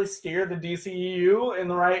can really steer the DCEU in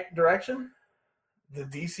the right direction? The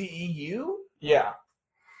DCEU? Yeah.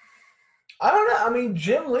 I don't know. I mean,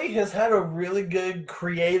 Jim Lee has had a really good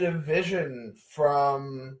creative vision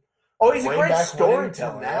from he's a great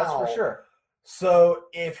storyteller, that's for sure. So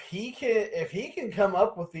if he can come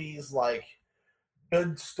up with these like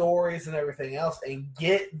good stories and everything else and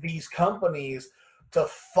get these companies to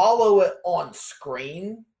follow it on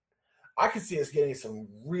screen, I could see us getting some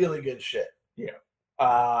really good shit. Yeah.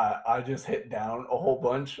 I just hit down a whole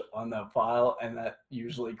bunch on that file, and that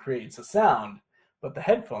usually creates a sound. But the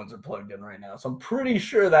headphones are plugged in right now, so I'm pretty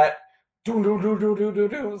sure that do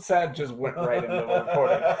sound just went right into the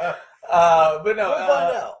recording. But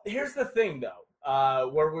no, here's the thing, though.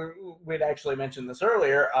 Where we'd actually mentioned this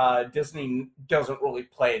earlier, Disney doesn't really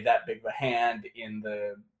play that big of a hand in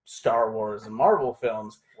the Star Wars and Marvel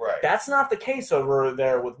films. Right. That's not the case over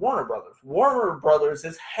there with Warner Brothers. Warner Brothers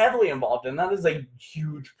is heavily involved, and that is a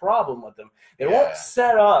huge problem with them. They won't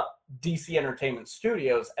set up DC Entertainment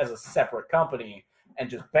Studios as a separate company and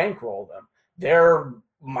just bankroll them. They're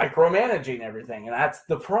micromanaging everything, and that's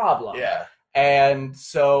the problem. Yeah. And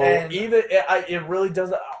so it really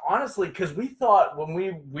does, honestly, because we thought when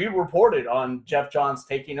we reported on Jeff Johns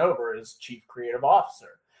taking over as chief creative officer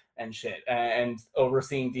and shit and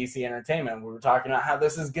overseeing DC Entertainment, we were talking about how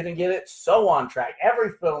this is going to get it so on track.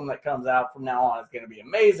 Every film that comes out from now on is going to be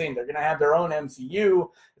amazing. They're going to have their own MCU.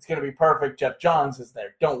 It's going to be perfect. Jeff Johns is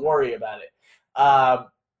there. Don't worry about it. But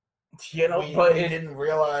we didn't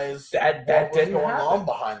realize that what was didn't going happen. on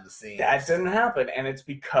behind the scenes. That didn't happen, and it's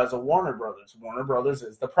because of Warner Brothers. Warner Brothers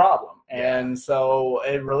is the problem, and so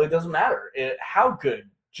it really doesn't matter how good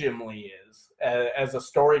Jim Lee is as a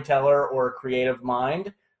storyteller or a creative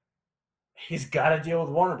mind. He's got to deal with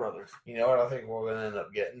Warner Brothers. You know what I think we're going to end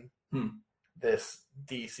up getting? This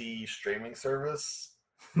DC streaming service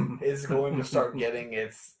is going to start getting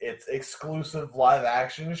its exclusive live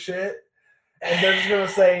action shit, and they're just going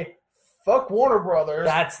to say, "Fuck Warner Brothers."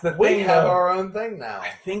 That's the we thing. We have our own thing now.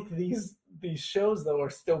 I think these shows though are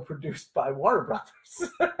still produced by Warner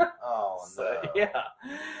Brothers. Oh no! Yeah,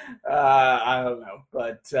 I don't know,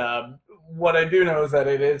 but what I do know is that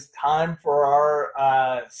it is time for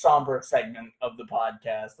our somber segment of the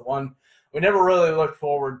podcast, the one we never really looked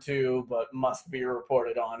forward to, but must be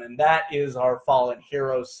reported on, and that is our Fallen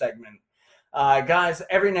Heroes segment. Guys,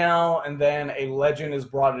 every now and then a legend is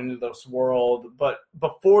brought into this world, but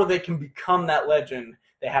before they can become that legend,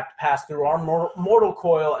 they have to pass through our mortal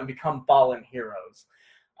coil and become fallen heroes.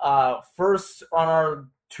 First on our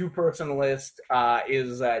two-person list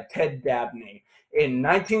is Ted Dabney. In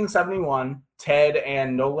 1971, Ted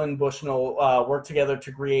and Nolan Bushnell worked together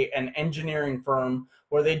to create an engineering firm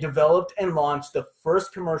where they developed and launched the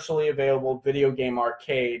first commercially available video game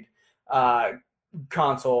arcade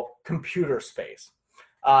console, Computer Space.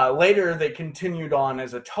 Later, they continued on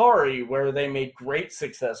as Atari, where they made great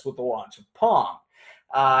success with the launch of Pong,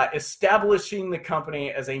 establishing the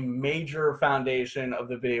company as a major foundation of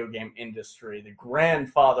the video game industry, the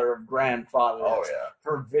grandfather of grandfathers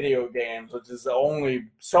for video games, which is only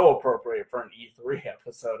so appropriate for an E3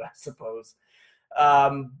 episode, I suppose.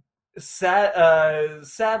 Sadly,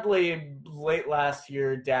 late last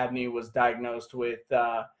year, Dabney was diagnosed with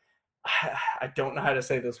I don't know how to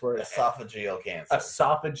say this word. Esophageal cancer.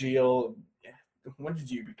 Esophageal. When did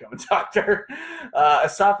you become a doctor?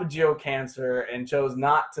 Esophageal cancer, and chose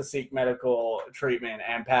not to seek medical treatment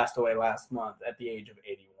and passed away last month at the age of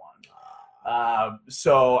 81.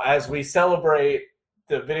 So as we celebrate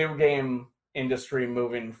the video game industry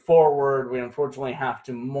moving forward, we unfortunately have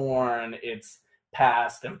to mourn its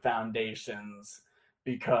past and foundations,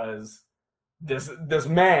 because this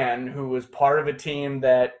man who was part of a team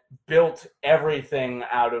that built everything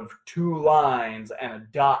out of two lines and a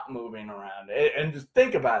dot moving around it. And just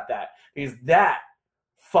think about that, because that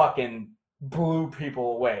fucking blew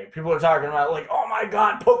people away. People are talking about, like, oh my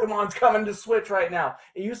god, Pokemon's coming to Switch right now.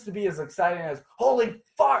 It used to be as exciting as, holy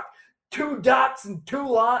fuck, two dots and two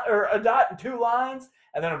lines, or a dot and two lines.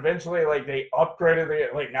 And then eventually, like, they upgraded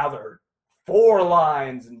it, like, now they're 4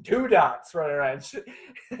 lines and 2 dots right around.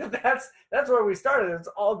 That's where we started. It's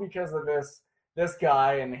all because of this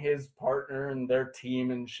guy and his partner and their team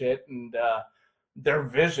and shit, and their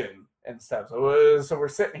vision and stuff. So we're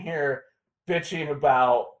sitting here bitching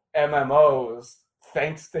about MMOs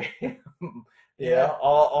thanks to him.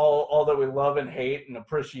 All that we love and hate and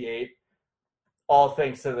appreciate, all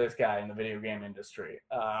thanks to this guy in the video game industry.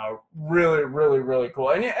 Really, really, really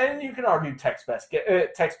cool. And you can argue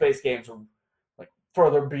text-based games are like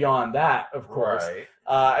further beyond that, of course. Right.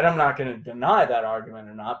 And I'm not going to deny that argument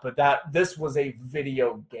or not, but this was a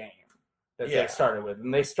video game that they started with.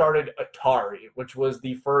 And they started Atari, which was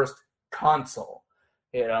the first console.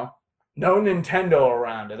 No Nintendo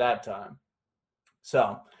around at that time.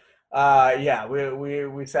 So,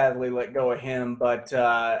 we sadly let go of him, but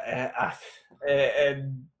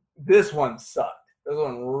and this one sucked. This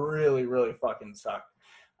one really, really fucking sucked.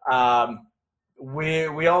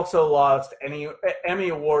 We also lost Emmy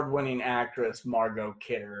Award-winning actress Margot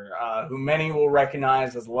Kidder, who many will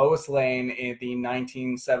recognize as Lois Lane in the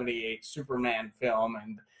 1978 Superman film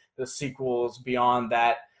and the sequels beyond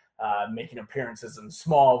that, making appearances in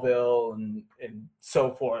Smallville and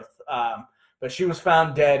so forth. But she was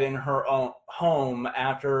found dead in her own home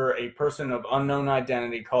after a person of unknown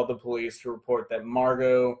identity called the police to report that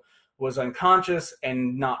Margot was unconscious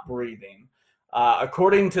and not breathing.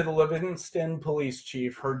 According to the Livingston police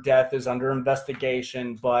chief, her death is under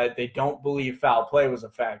investigation, but they don't believe foul play was a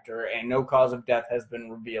factor, and no cause of death has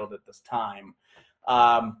been revealed at this time.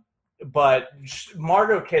 But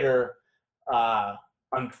Margot Kidder,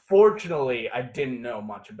 unfortunately, I didn't know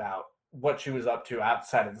much about what she was up to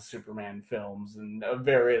outside of the Superman films and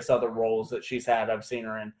various other roles that she's had. I've seen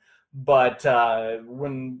her in. But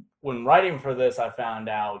when writing for this, I found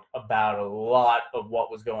out about a lot of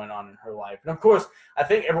what was going on in her life. And of course, I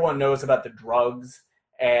think everyone knows about the drugs,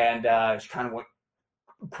 and she kind of went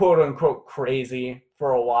quote unquote crazy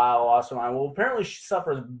for a while, lost her mind. Well, apparently she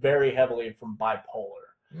suffers very heavily from bipolar.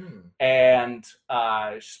 And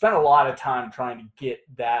she spent a lot of time trying to get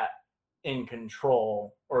that in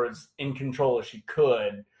control, or as in control as she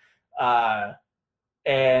could.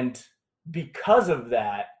 And because of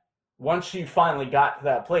that, once she finally got to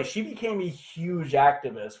that place, she became a huge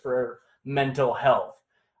activist for mental health,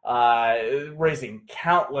 raising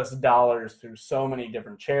countless dollars through so many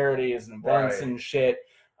different charities and events and shit.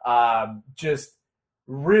 Just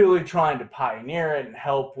really trying to pioneer it and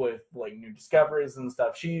help with like new discoveries and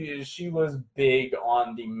stuff. She was big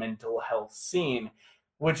on the mental health scene,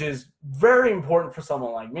 which is very important for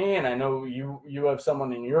someone like me. And I know you have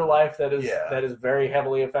someone in your life that is very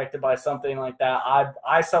heavily affected by something like that.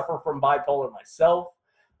 I suffer from bipolar myself.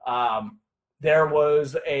 There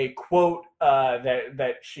was a quote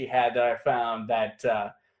that she had that I found that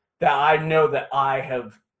I know that I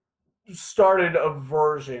have started a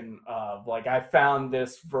version of. Like, I found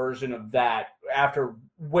this version of that after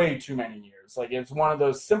way too many years. Like, it's one of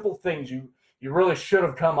those simple things you really should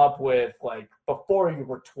have come up with, like, before you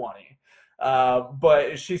were 20.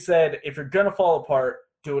 But she said, if you're going to fall apart,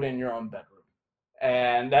 do it in your own bedroom.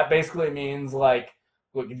 And that basically means, like,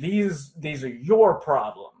 look, these are your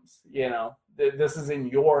problems, you know. This is in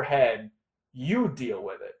your head. You deal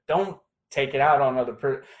with it. Don't take it out on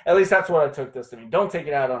other At least that's what I took this to mean. Don't take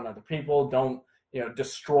it out on other people. Don't,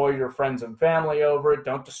 destroy your friends and family over it.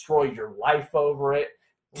 Don't destroy your life over it.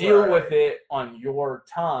 Deal with it on your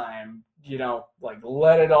time. Like,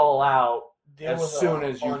 let it all out as soon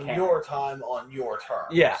as you can. On your time, on your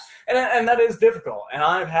terms. Yeah, and that is difficult. And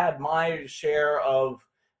I've had my share of,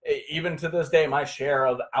 even to this day, my share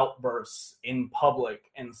of outbursts in public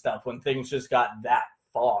and stuff when things just got that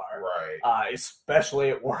far. Right. Especially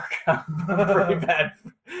at work. I'm pretty bad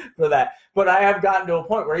for that. But I have gotten to a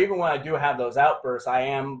point where even when I do have those outbursts, I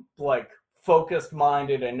am, like, focused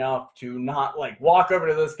minded enough to not, like, walk over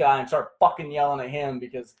to this guy and start fucking yelling at him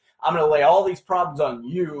because I'm going to lay all these problems on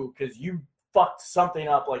you because you fucked something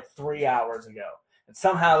up like 3 hours ago. And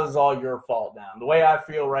somehow this is all your fault now. The way I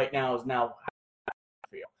feel right now is now how I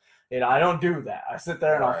feel. I don't do that. I sit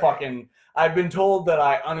there and I've been told that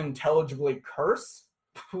I unintelligibly curse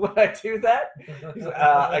when I do that,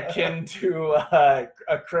 akin to a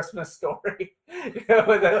Christmas Story.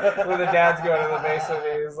 When the dad's going to the basement,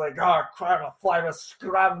 he's like, "Oh, crap, a fly was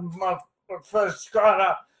scrubbing my first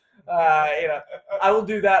scrub." I will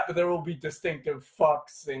do that, but there will be distinctive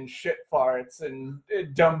fucks and shit farts and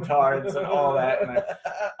dumb tards and all that. And,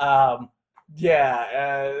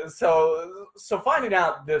 so finding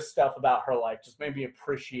out this stuff about her life just made me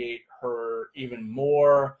appreciate her even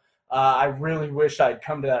more. I really wish I'd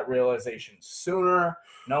come to that realization sooner,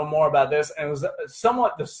 know more about this. And it was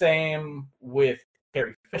somewhat the same with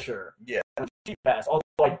Carrie Fisher. Yeah. When she passed, although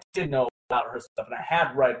I did know about her stuff, and I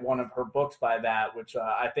had read one of her books by that, which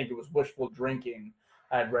I think it was Wishful Drinking.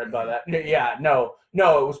 I had read by that. Yeah, no,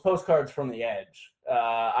 it was Postcards from the Edge.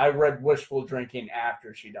 I read Wishful Drinking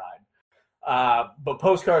after she died. But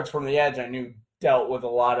Postcards from the Edge, I knew dealt with a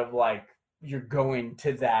lot of, like, you're going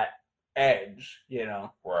to that edge,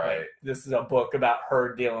 Right. Like, this is a book about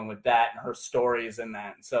her dealing with that and her stories and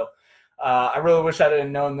that. And so I really wish I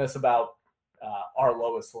had known this about our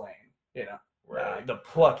Lois Lane, Right. The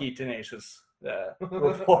plucky, tenacious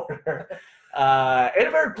reporter. And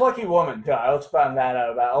a very plucky woman, too. I also found that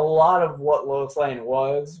out about a lot of what Lois Lane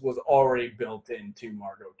was already built into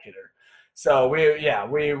Margot Kidder. So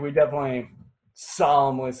we definitely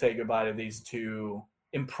solemnly say goodbye to these two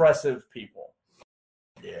impressive people.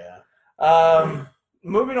 Yeah.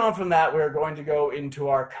 Moving on from that, we're going to go into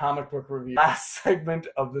our comic book review. Last segment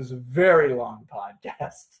of this very long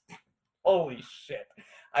podcast. Holy shit.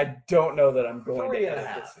 I don't know that I'm going to edit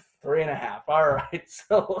this. 3.5. All right.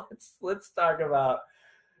 So let's talk about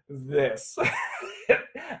this.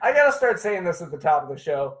 I got to start saying this at the top of the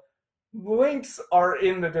show. Links are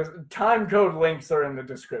in the time code links are in the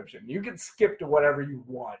description. You can skip to whatever you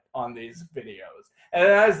want on these videos. And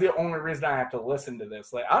that is the only reason I have to listen to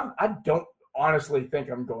this. Like, I don't honestly think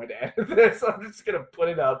I'm going to edit this. I'm just going to put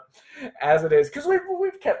it up as it is because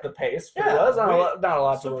we've kept the pace. Not a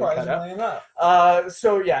lot to really cut out. Enough.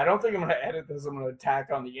 So yeah, I don't think I'm going to edit this. I'm going to tack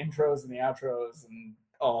on the intros and the outros and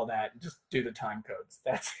all that. Just do the time codes.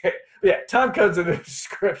 That's it. Yeah, time codes in the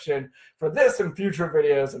description for this and future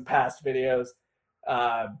videos and past videos,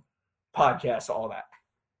 podcasts, all that.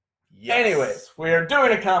 Yes. Anyways, we are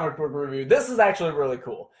doing a comic book review. This is actually really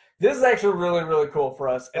cool. This is actually really, really cool for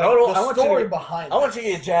us. And I want you to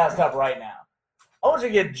get jazzed up right now. I want you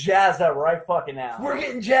to get jazzed up right fucking now. We're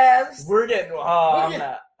getting jazzed. I'm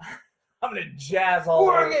going to jazz all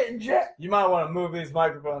over. We're getting jazzed. You might want to move these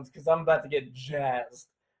microphones because I'm about to get jazzed.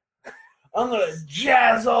 I'm going to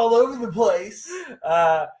jazz all over the place.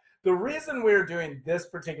 the reason we're doing this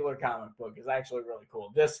particular comic book is actually really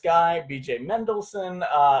cool. This guy, B.J. Mendelsohn,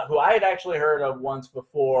 who I had actually heard of once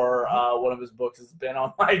before, one of his books has been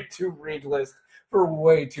on my to-read list for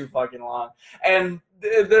way too fucking long. And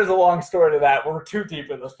there's a long story to that. We're too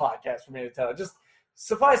deep in this podcast for me to tell it. Just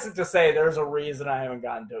suffice it to say, there's a reason I haven't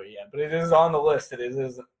gotten to it yet. But it is on the list. It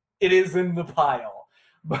is in the pile.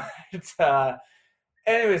 But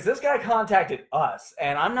anyways, this guy contacted us,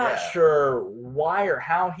 and I'm not sure why or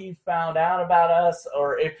how he found out about us,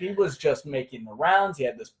 or if he was just making the rounds. He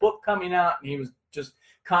had this book coming out, and he was just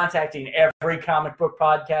contacting every comic book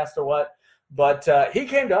podcast or what. But he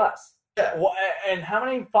came to us. Yeah. Well, and how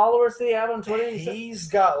many followers do he have on Twitter? He's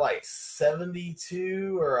got like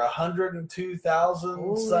 72 or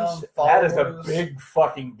 102,000 some followers. That is a big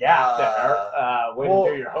fucking gap there. Way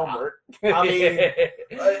to do your homework. I mean,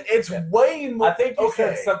 it's way more. I think you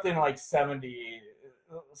said something like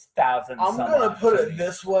 70,000. I'm going to put it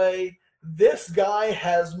this way. This guy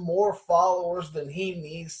has more followers than he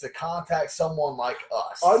needs to contact someone like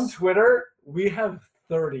us. On Twitter, we have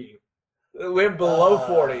 30. We're below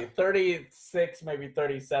 40, 36, maybe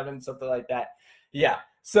 37, something like that. Yeah.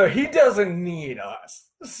 So he doesn't need us.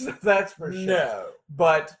 So that's for sure. No.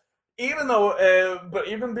 But even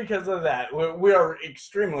because of that, we are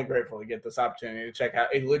extremely grateful to get this opportunity to check out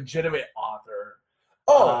a legitimate author.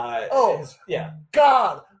 Yeah.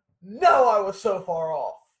 God, no, I was so far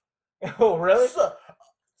off. Oh, really?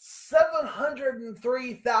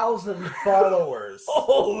 703,000 followers.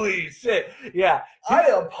 Holy shit. Yeah. I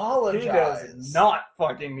apologize. He does not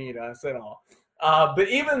fucking need us at all. But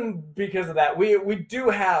even because of that, we do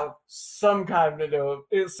have some kind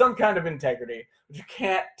of integrity, which you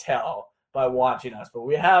can't tell by watching us, but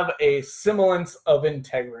we have a semblance of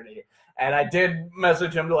integrity. And I did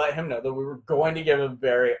message him to let him know that we were going to give a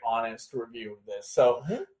very honest review of this. So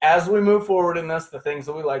as we move forward in this, the things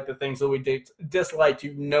that we like, the things that we dislike,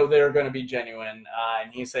 you know they're going to be genuine.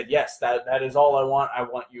 And he said, yes, that is all I want. I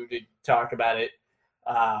want you to talk about it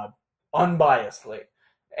unbiasedly.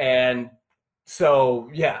 And so,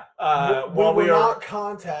 yeah. While we were not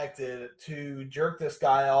contacted to jerk this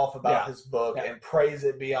guy off about his book and praise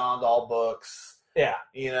it beyond all books. Yeah.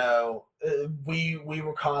 You know, we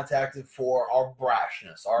were contacted for our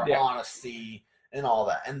brashness, our honesty, and all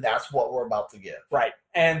that. And that's what we're about to give. Right.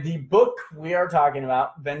 And the book we are talking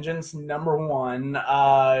about, Vengeance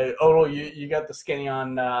 #1. Odell, you got the skinny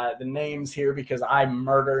on the names here because I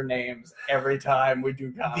murder names every time we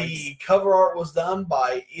do comics. The cover art was done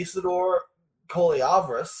by Isidore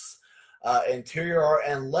Koliavris. Interior art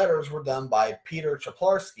and letters were done by Peter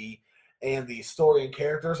Chaplarski. And the story and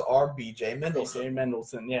characters are B.J. Mendelsohn. B.J.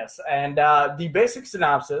 Mendelsohn, yes. And the basic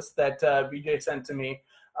synopsis that B.J. sent to me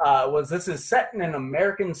was, this is set in an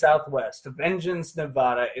American Southwest. Vengeance,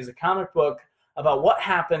 Nevada is a comic book about what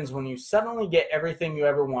happens when you suddenly get everything you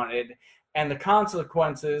ever wanted and the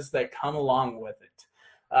consequences that come along with it.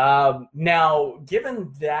 Now,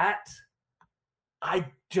 given that, I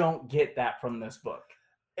don't get that from this book.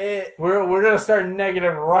 We're gonna start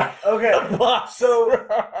negative right. Okay, so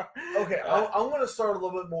I'm gonna start a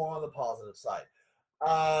little bit more on the positive side.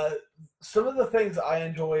 Some of the things I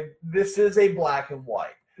enjoyed. This is a black and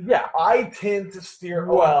white. Yeah, I tend to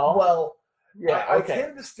steer. I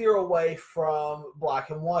tend to steer away from black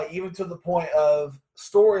and white, even to the point of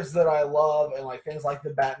stories that I love and like things like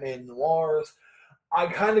the Batman noirs. I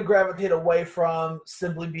kind of gravitate away from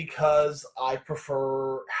simply because I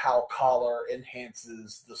prefer how color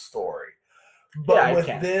enhances the story. But with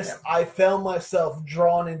this, I found myself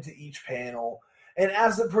drawn into each panel. And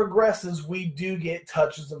as it progresses, we do get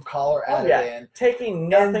touches of color added in. Taking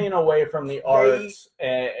nothing away from the art,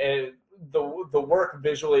 the work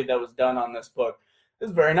visually that was done on this book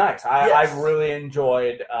is very nice. I really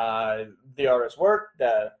enjoyed the artist's work,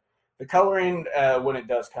 the coloring when it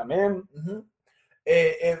does come in. Mm-hmm.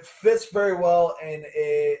 It fits very well, and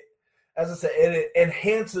as I said, it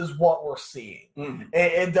enhances what we're seeing. Mm-hmm.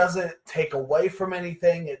 It doesn't take away from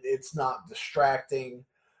anything. It's not distracting.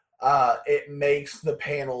 It makes the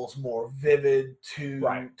panels more vivid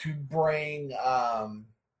to bring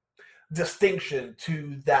distinction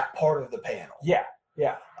to that part of the panel. Yeah.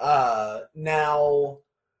 Now,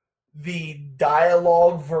 the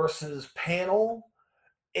dialogue versus panel,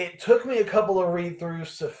 it took me a couple of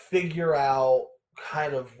read-throughs to figure out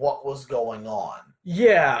kind of what was going on.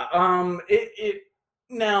 Yeah.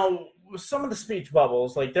 Now some of the speech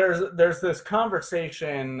bubbles, like there's this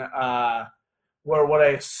conversation where what I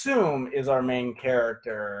assume is our main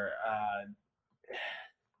character.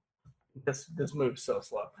 This moves so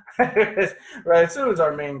slow. Right, as soon as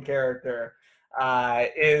our main character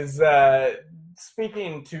is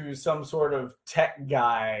speaking to some sort of tech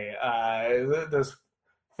guy, this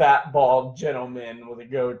fat, bald gentleman with a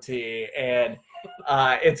goatee, and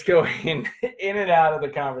it's going in and out of the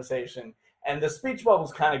conversation. And the speech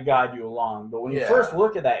bubbles kind of guide you along. But when you first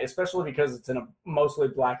look at that, especially because it's in a mostly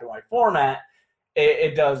black and white format,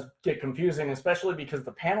 it does get confusing, especially because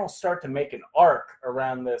the panels start to make an arc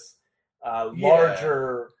around this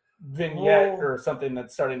larger vignette or something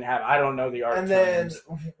that's starting to happen. I don't know the art and terms.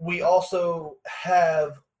 Then we also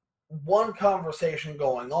have one conversation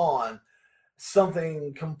going on,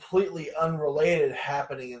 something completely unrelated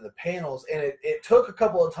happening in the panels, and it took a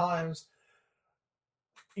couple of times.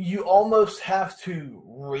 You almost have to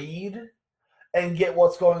read and get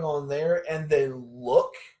what's going on there and then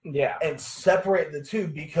look and separate the two,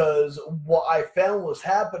 because what I found was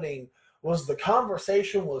happening was the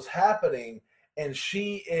conversation was happening and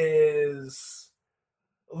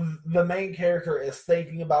the main character is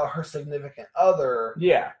thinking about her significant other.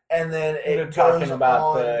 Yeah. And then they're talking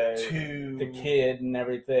about the kid and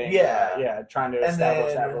everything. Yeah. Trying to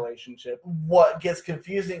establish that relationship. What gets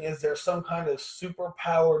confusing is there's some kind of super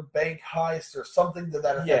powered bank heist or something to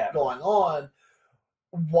that effect going on,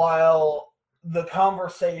 while a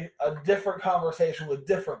different conversation with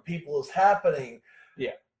different people is happening.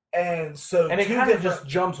 Yeah. And it kind of just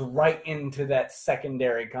jumps right into that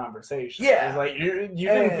secondary conversation. Yeah. It's like you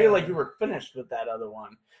didn't feel like you were finished with that other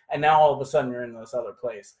one, and now all of a sudden you're in this other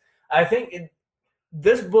place. I think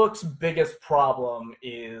this book's biggest problem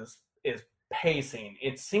is pacing.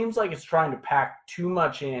 It seems like it's trying to pack too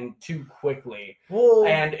much in too quickly. Well,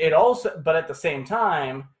 and it also, but at the same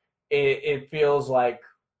time, it feels like,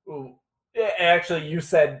 actually you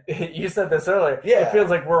said this earlier. Yeah. It feels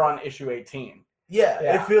like we're on issue 18. Yeah,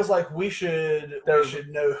 it feels like we should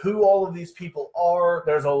know who all of these people are.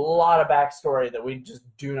 There's a lot of backstory that we just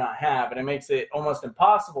do not have, and it makes it almost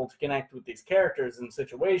impossible to connect with these characters in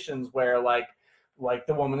situations where, like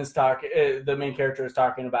the woman is talking, the main character is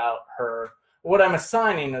talking about her. What I'm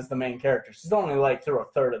assigning as the main character. She's only like through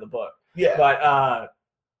a third of the book. Yeah, but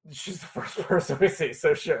she's the first person we see,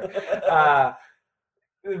 so sure.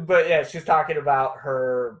 But yeah, she's talking about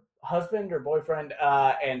her husband or boyfriend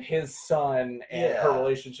and his son and her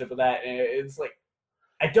relationship with that, and it's like,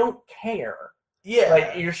 I don't care. Yeah,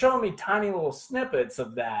 like, you're showing me tiny little snippets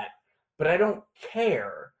of that, but I don't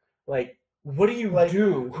care. Like, what do you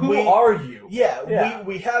do? Who are you? Yeah,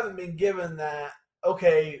 we haven't been given that.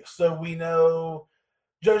 Okay, so we know,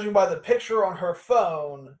 judging by the picture on her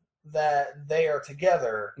phone, that they are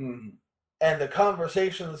together, and the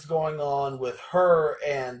conversation that's going on with her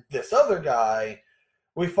and this other guy.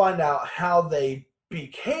 We find out how they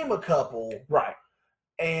became a couple. Right.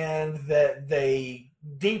 And that they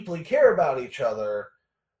deeply care about each other.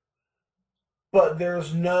 But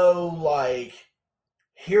there's no, like,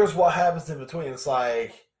 here's what happens in between. It's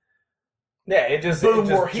like... Yeah, it just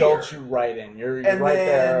jolts you right in. You're right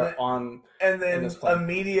there on... And then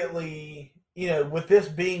immediately, with this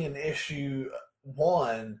being an issue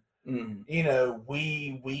 1,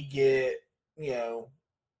 we get,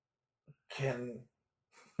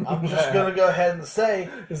 I'm just going to go ahead and say...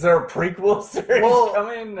 Is there a prequel series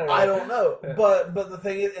coming? Or? I don't know. But the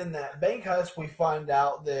thing is, in that bank heist, we find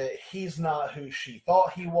out that he's not who she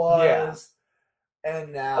thought he was. Yeah.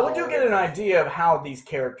 And now... We do get an idea of how these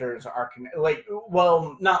characters are connected. Like,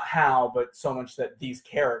 well, not how, but so much that these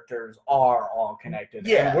characters are all connected.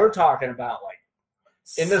 Yeah. And we're talking about, like,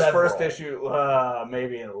 in this first issue,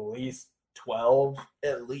 maybe at least 12.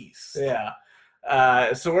 At least. Yeah.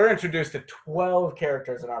 So we're introduced to 12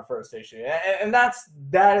 characters in our first issue, and that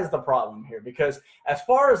is the problem here, because as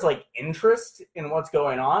far as like interest in what's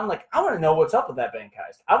going on, like I want to know what's up with that bank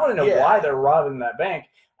heist. I want to know why they're robbing that bank,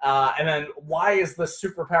 and then why is this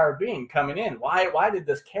superpowered being coming in? Why did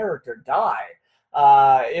this character die?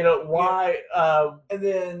 Why? And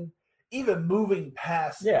then even moving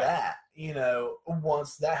past that,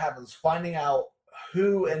 once that happens, finding out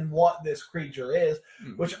who and what this creature is,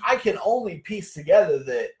 which I can only piece together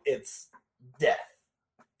that it's death.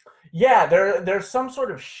 Yeah, there's some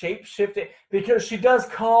sort of shape-shifting, because she does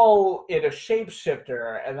call it a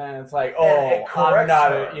shapeshifter, and then it's like, I'm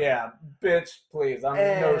not bitch, please, I'm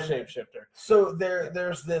no shapeshifter. So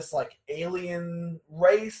there's this like alien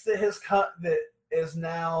race that is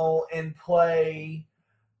now in play.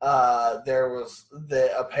 There was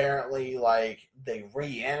apparently like they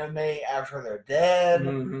reanimate after they're dead.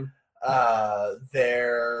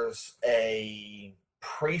 There's a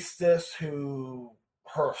priestess who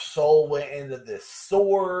her soul went into this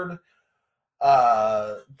sword.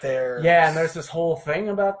 And there's this whole thing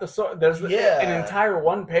about the sword. There's an entire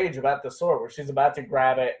one page about the sword where she's about to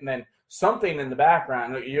grab it, and then something in the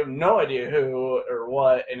background, you have no idea who or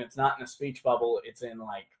what, and it's not in a speech bubble, it's in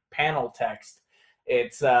like panel text.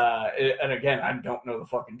 It's and again, I don't know the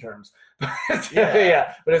fucking terms. But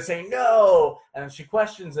it's saying no, and she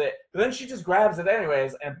questions it, but then she just grabs it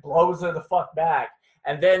anyways and blows her the fuck back.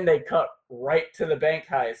 And then they cut right to the bank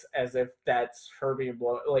heist as if that's her being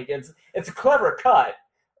blown. Like, it's a clever cut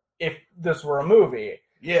if this were a movie.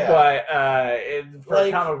 Yeah. But for a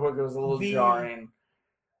comic book, it was a little jarring.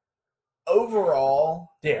 Overall,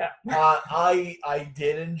 I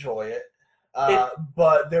did enjoy it.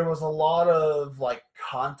 But there was a lot of, like,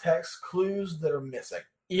 context clues that are missing.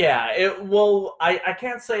 Yeah. I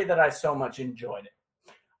can't say that I so much enjoyed it.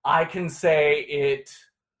 I can say it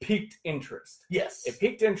piqued interest. Yes. It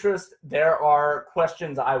piqued interest. There are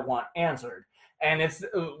questions I want answered. And it's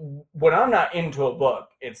when I'm not into a book,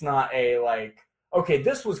 it's not a like, okay,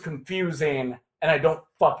 this was confusing and I don't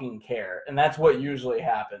fucking care. And that's what usually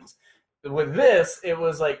happens. With this, it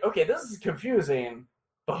was like, okay, this is confusing,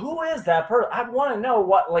 but who is that person? I want to know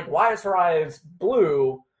why is her eyes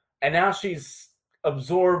blue? And now she's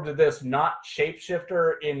absorbed this not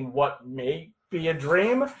shapeshifter in what may be a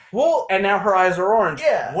dream. Well, and now her eyes are orange.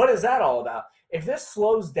 Yeah. What is that all about? If this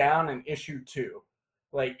slows down in issue 2,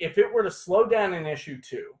 like if it were to slow down in issue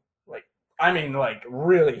 2,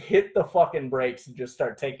 really hit the fucking brakes and just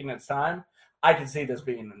start taking its time, I could see this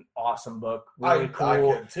being an awesome book. Really cool. I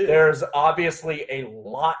could too. There's obviously a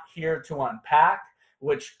lot here to unpack,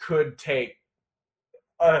 which could take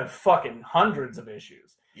fucking hundreds of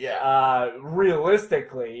issues. Yeah.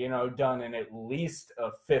 Realistically, done in at least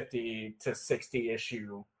a 50 to 60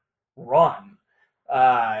 issue run.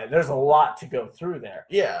 There's a lot to go through there.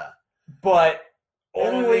 Yeah. But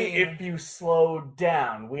only if you slow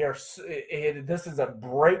down. This is a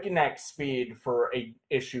breakneck speed for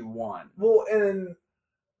issue 1. Well, and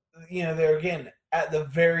there again, at the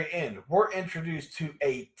very end, we're introduced to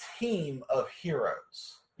a team of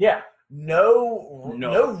heroes. Yeah. No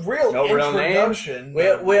real introduction.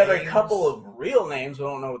 Names. We have a couple of real names. We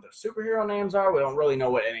don't know what their superhero names are. We don't really know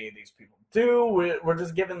what any of these people do. We're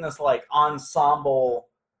just given this like ensemble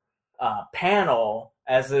panel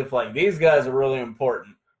as if like these guys are really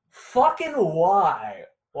important. Fucking why?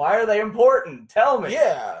 Why are they important? Tell me.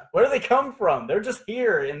 Yeah. Where do they come from? They're just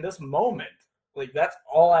here in this moment. Like that's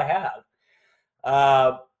all I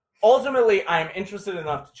have. Ultimately, I'm interested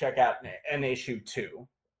enough to check out an issue 2.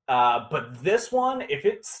 But this one, if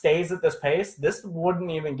it stays at this pace, this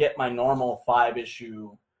wouldn't even get my normal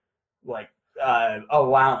 5-issue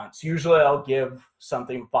allowance. Usually I'll give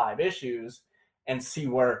something 5 issues and see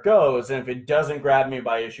where it goes. And if it doesn't grab me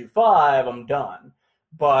by issue 5, I'm done.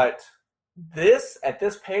 But this, at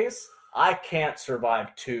this pace, I can't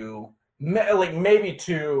survive 2. Maybe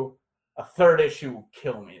 2. A 3rd issue will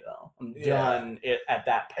kill me, though. I'm done at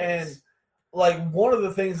that pace. And one of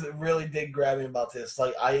the things that really did grab me about this,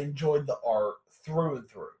 I enjoyed the art through and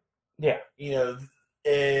through. Yeah.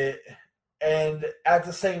 And at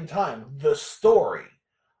the same time, the story,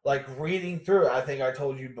 reading through it, I think I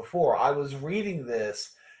told you before, I was reading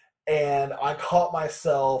this and I caught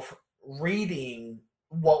myself reading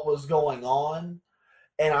what was going on,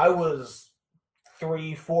 and I was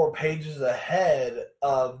 3-4 pages ahead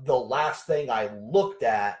of the last thing I looked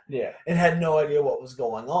at and had no idea what was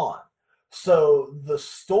going on. So the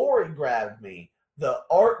story grabbed me, the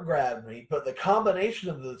art grabbed me, but the combination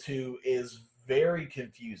of the two is very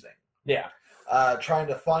confusing. Yeah. Trying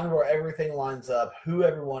to find where everything lines up, who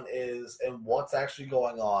everyone is, and what's actually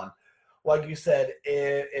going on. Like you said,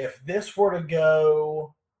 if this were to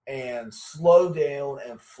go and slow down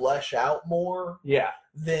and flesh out more,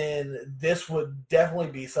 then this would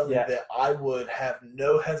definitely be something that I would have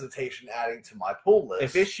no hesitation adding to my pull list.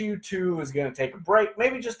 If issue 2 is going to take a break,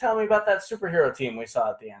 maybe just tell me about that superhero team we saw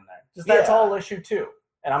at the end there. Just that's all issue 2,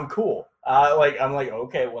 and I'm cool. I'm like,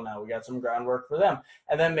 okay, well now we got some groundwork for them,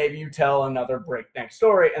 and then maybe you tell another breakneck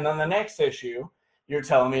story, and then the next issue you're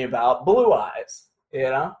telling me about Blue Eyes.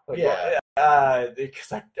 Because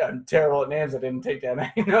I'm terrible at names. I didn't take down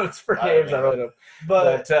any notes for names. I really don't.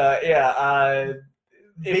 But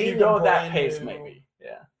if you go at that pace, maybe.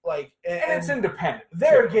 Yeah. And it's independent.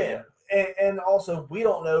 There again. And also, we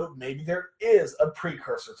don't know, maybe there is a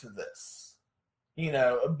precursor to this.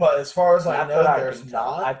 But as far as I know, there's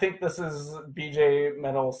not. I think this is B.J.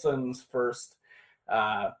 Mendelsohn's first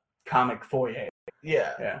comic foyer.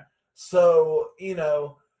 Yeah. So,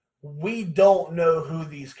 we don't know who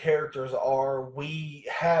these characters are. We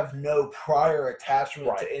have no prior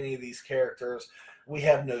attachment to any of these characters. We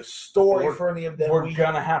have no story for any of them. We're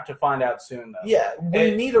going to have to find out soon, though. Yeah,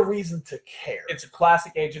 we need a reason to care. It's a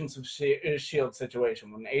classic Agents of S.H.I.E.L.D.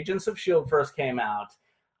 situation. When Agents of S.H.I.E.L.D. first came out,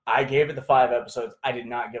 I gave it the 5 episodes. I did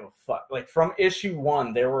not give a fuck. Like, from issue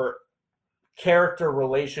 1, there were character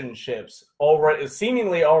relationships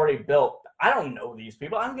seemingly already built. I don't know these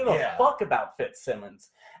people. I don't give a fuck about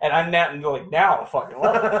Fitzsimmons. And I'm now I fucking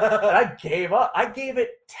love it. And I gave up. I gave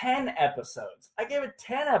it 10 episodes.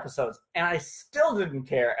 And I still didn't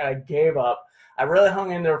care. And I gave up. I really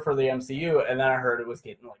hung in there for the MCU, and then I heard it was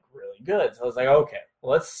getting like really good. So I was like, okay,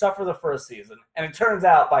 well, let's suffer the first season. And it turns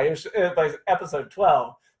out by episode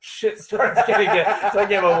 12, shit starts getting good. So I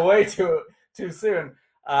gave up way too soon.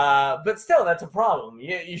 But still, that's a problem.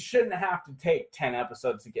 You shouldn't have to take 10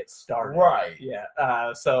 episodes to get started. Right.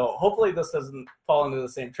 Yeah. So hopefully this doesn't fall into the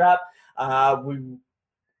same trap. I'm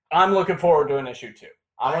looking forward to an issue 2.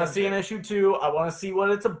 I want to see an issue 2. I want to see what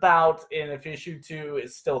it's about. And if issue 2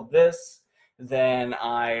 is still this, then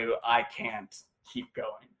I can't keep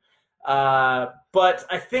going. But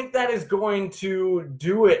I think that is going to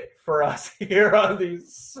do it for us here on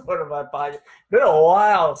these Sort of My Podcast. It's been a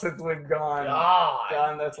while since we've gone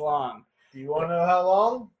this long. Do you want to know how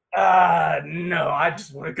long? No, I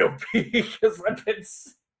just want to go pee because I've been.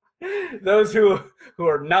 Those who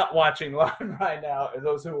are not watching live right now and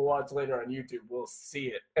those who will watch later on YouTube will see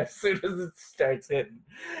it as soon as it starts hitting.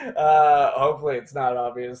 Hopefully it's not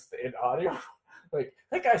obvious in audio. Like,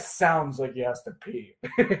 that guy sounds like he has to pee.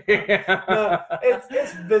 No, it's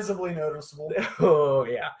visibly noticeable. Oh,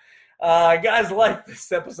 yeah. Guys, like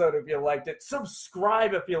this episode if you liked it.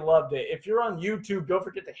 Subscribe if you loved it. If you're on YouTube, don't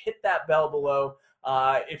forget to hit that bell below.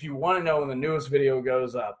 If you want to know when the newest video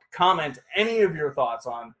goes up, comment any of your thoughts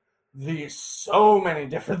on the so many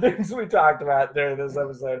different things we talked about during this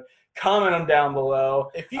episode. Comment them down below.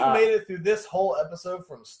 If you made it through this whole episode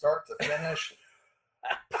from start to finish,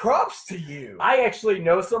 props to you. I actually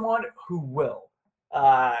know someone who will.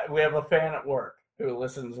 We have a fan at work who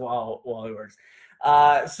listens while he works.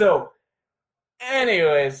 So,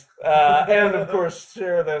 anyways, and of course,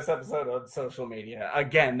 share this episode on social media.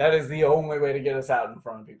 Again, that is the only way to get us out in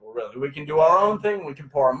front of people, really. We can do our own thing. We can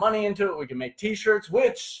pour our money into it. We can make t-shirts,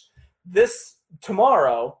 which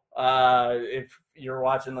tomorrow, if you're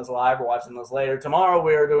watching this live or watching this later, tomorrow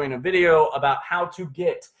we are doing a video about how to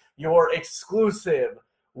get your exclusive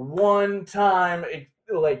one-time,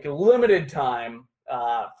 like limited time,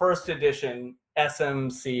 first edition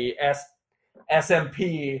SMP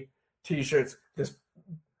t-shirts. This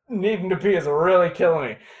needing to pee is really killing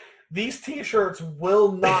me. These t-shirts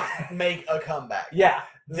will not make a comeback. Yeah.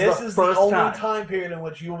 This is the only time period in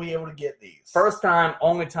which you'll be able to get these. First time,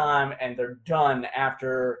 only time, and they're done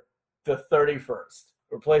after the 31st.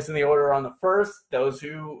 We're placing the order on the 1st. Those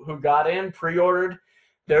who got in, pre-ordered.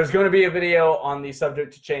 There's going to be a video on the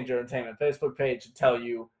Subject to Change Entertainment Facebook page to tell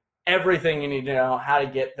you everything you need to know, how to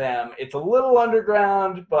get them. It's a little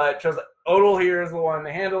underground, but Odell here is the one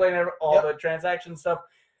handling all the transaction stuff.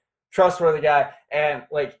 Trustworthy guy. And,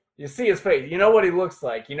 like, you see his face. You know what he looks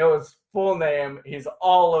like. You know his full name. He's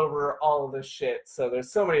all over all of this shit. So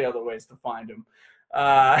there's so many other ways to find him.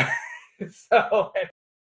 So,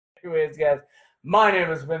 anyways, guys, my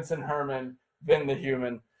name is Vincent Herman, Vin the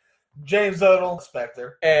Human. James Odell,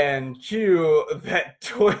 Spectre. And cue that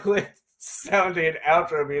toilet sounding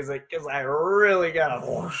outro music because I really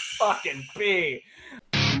gotta fucking pee.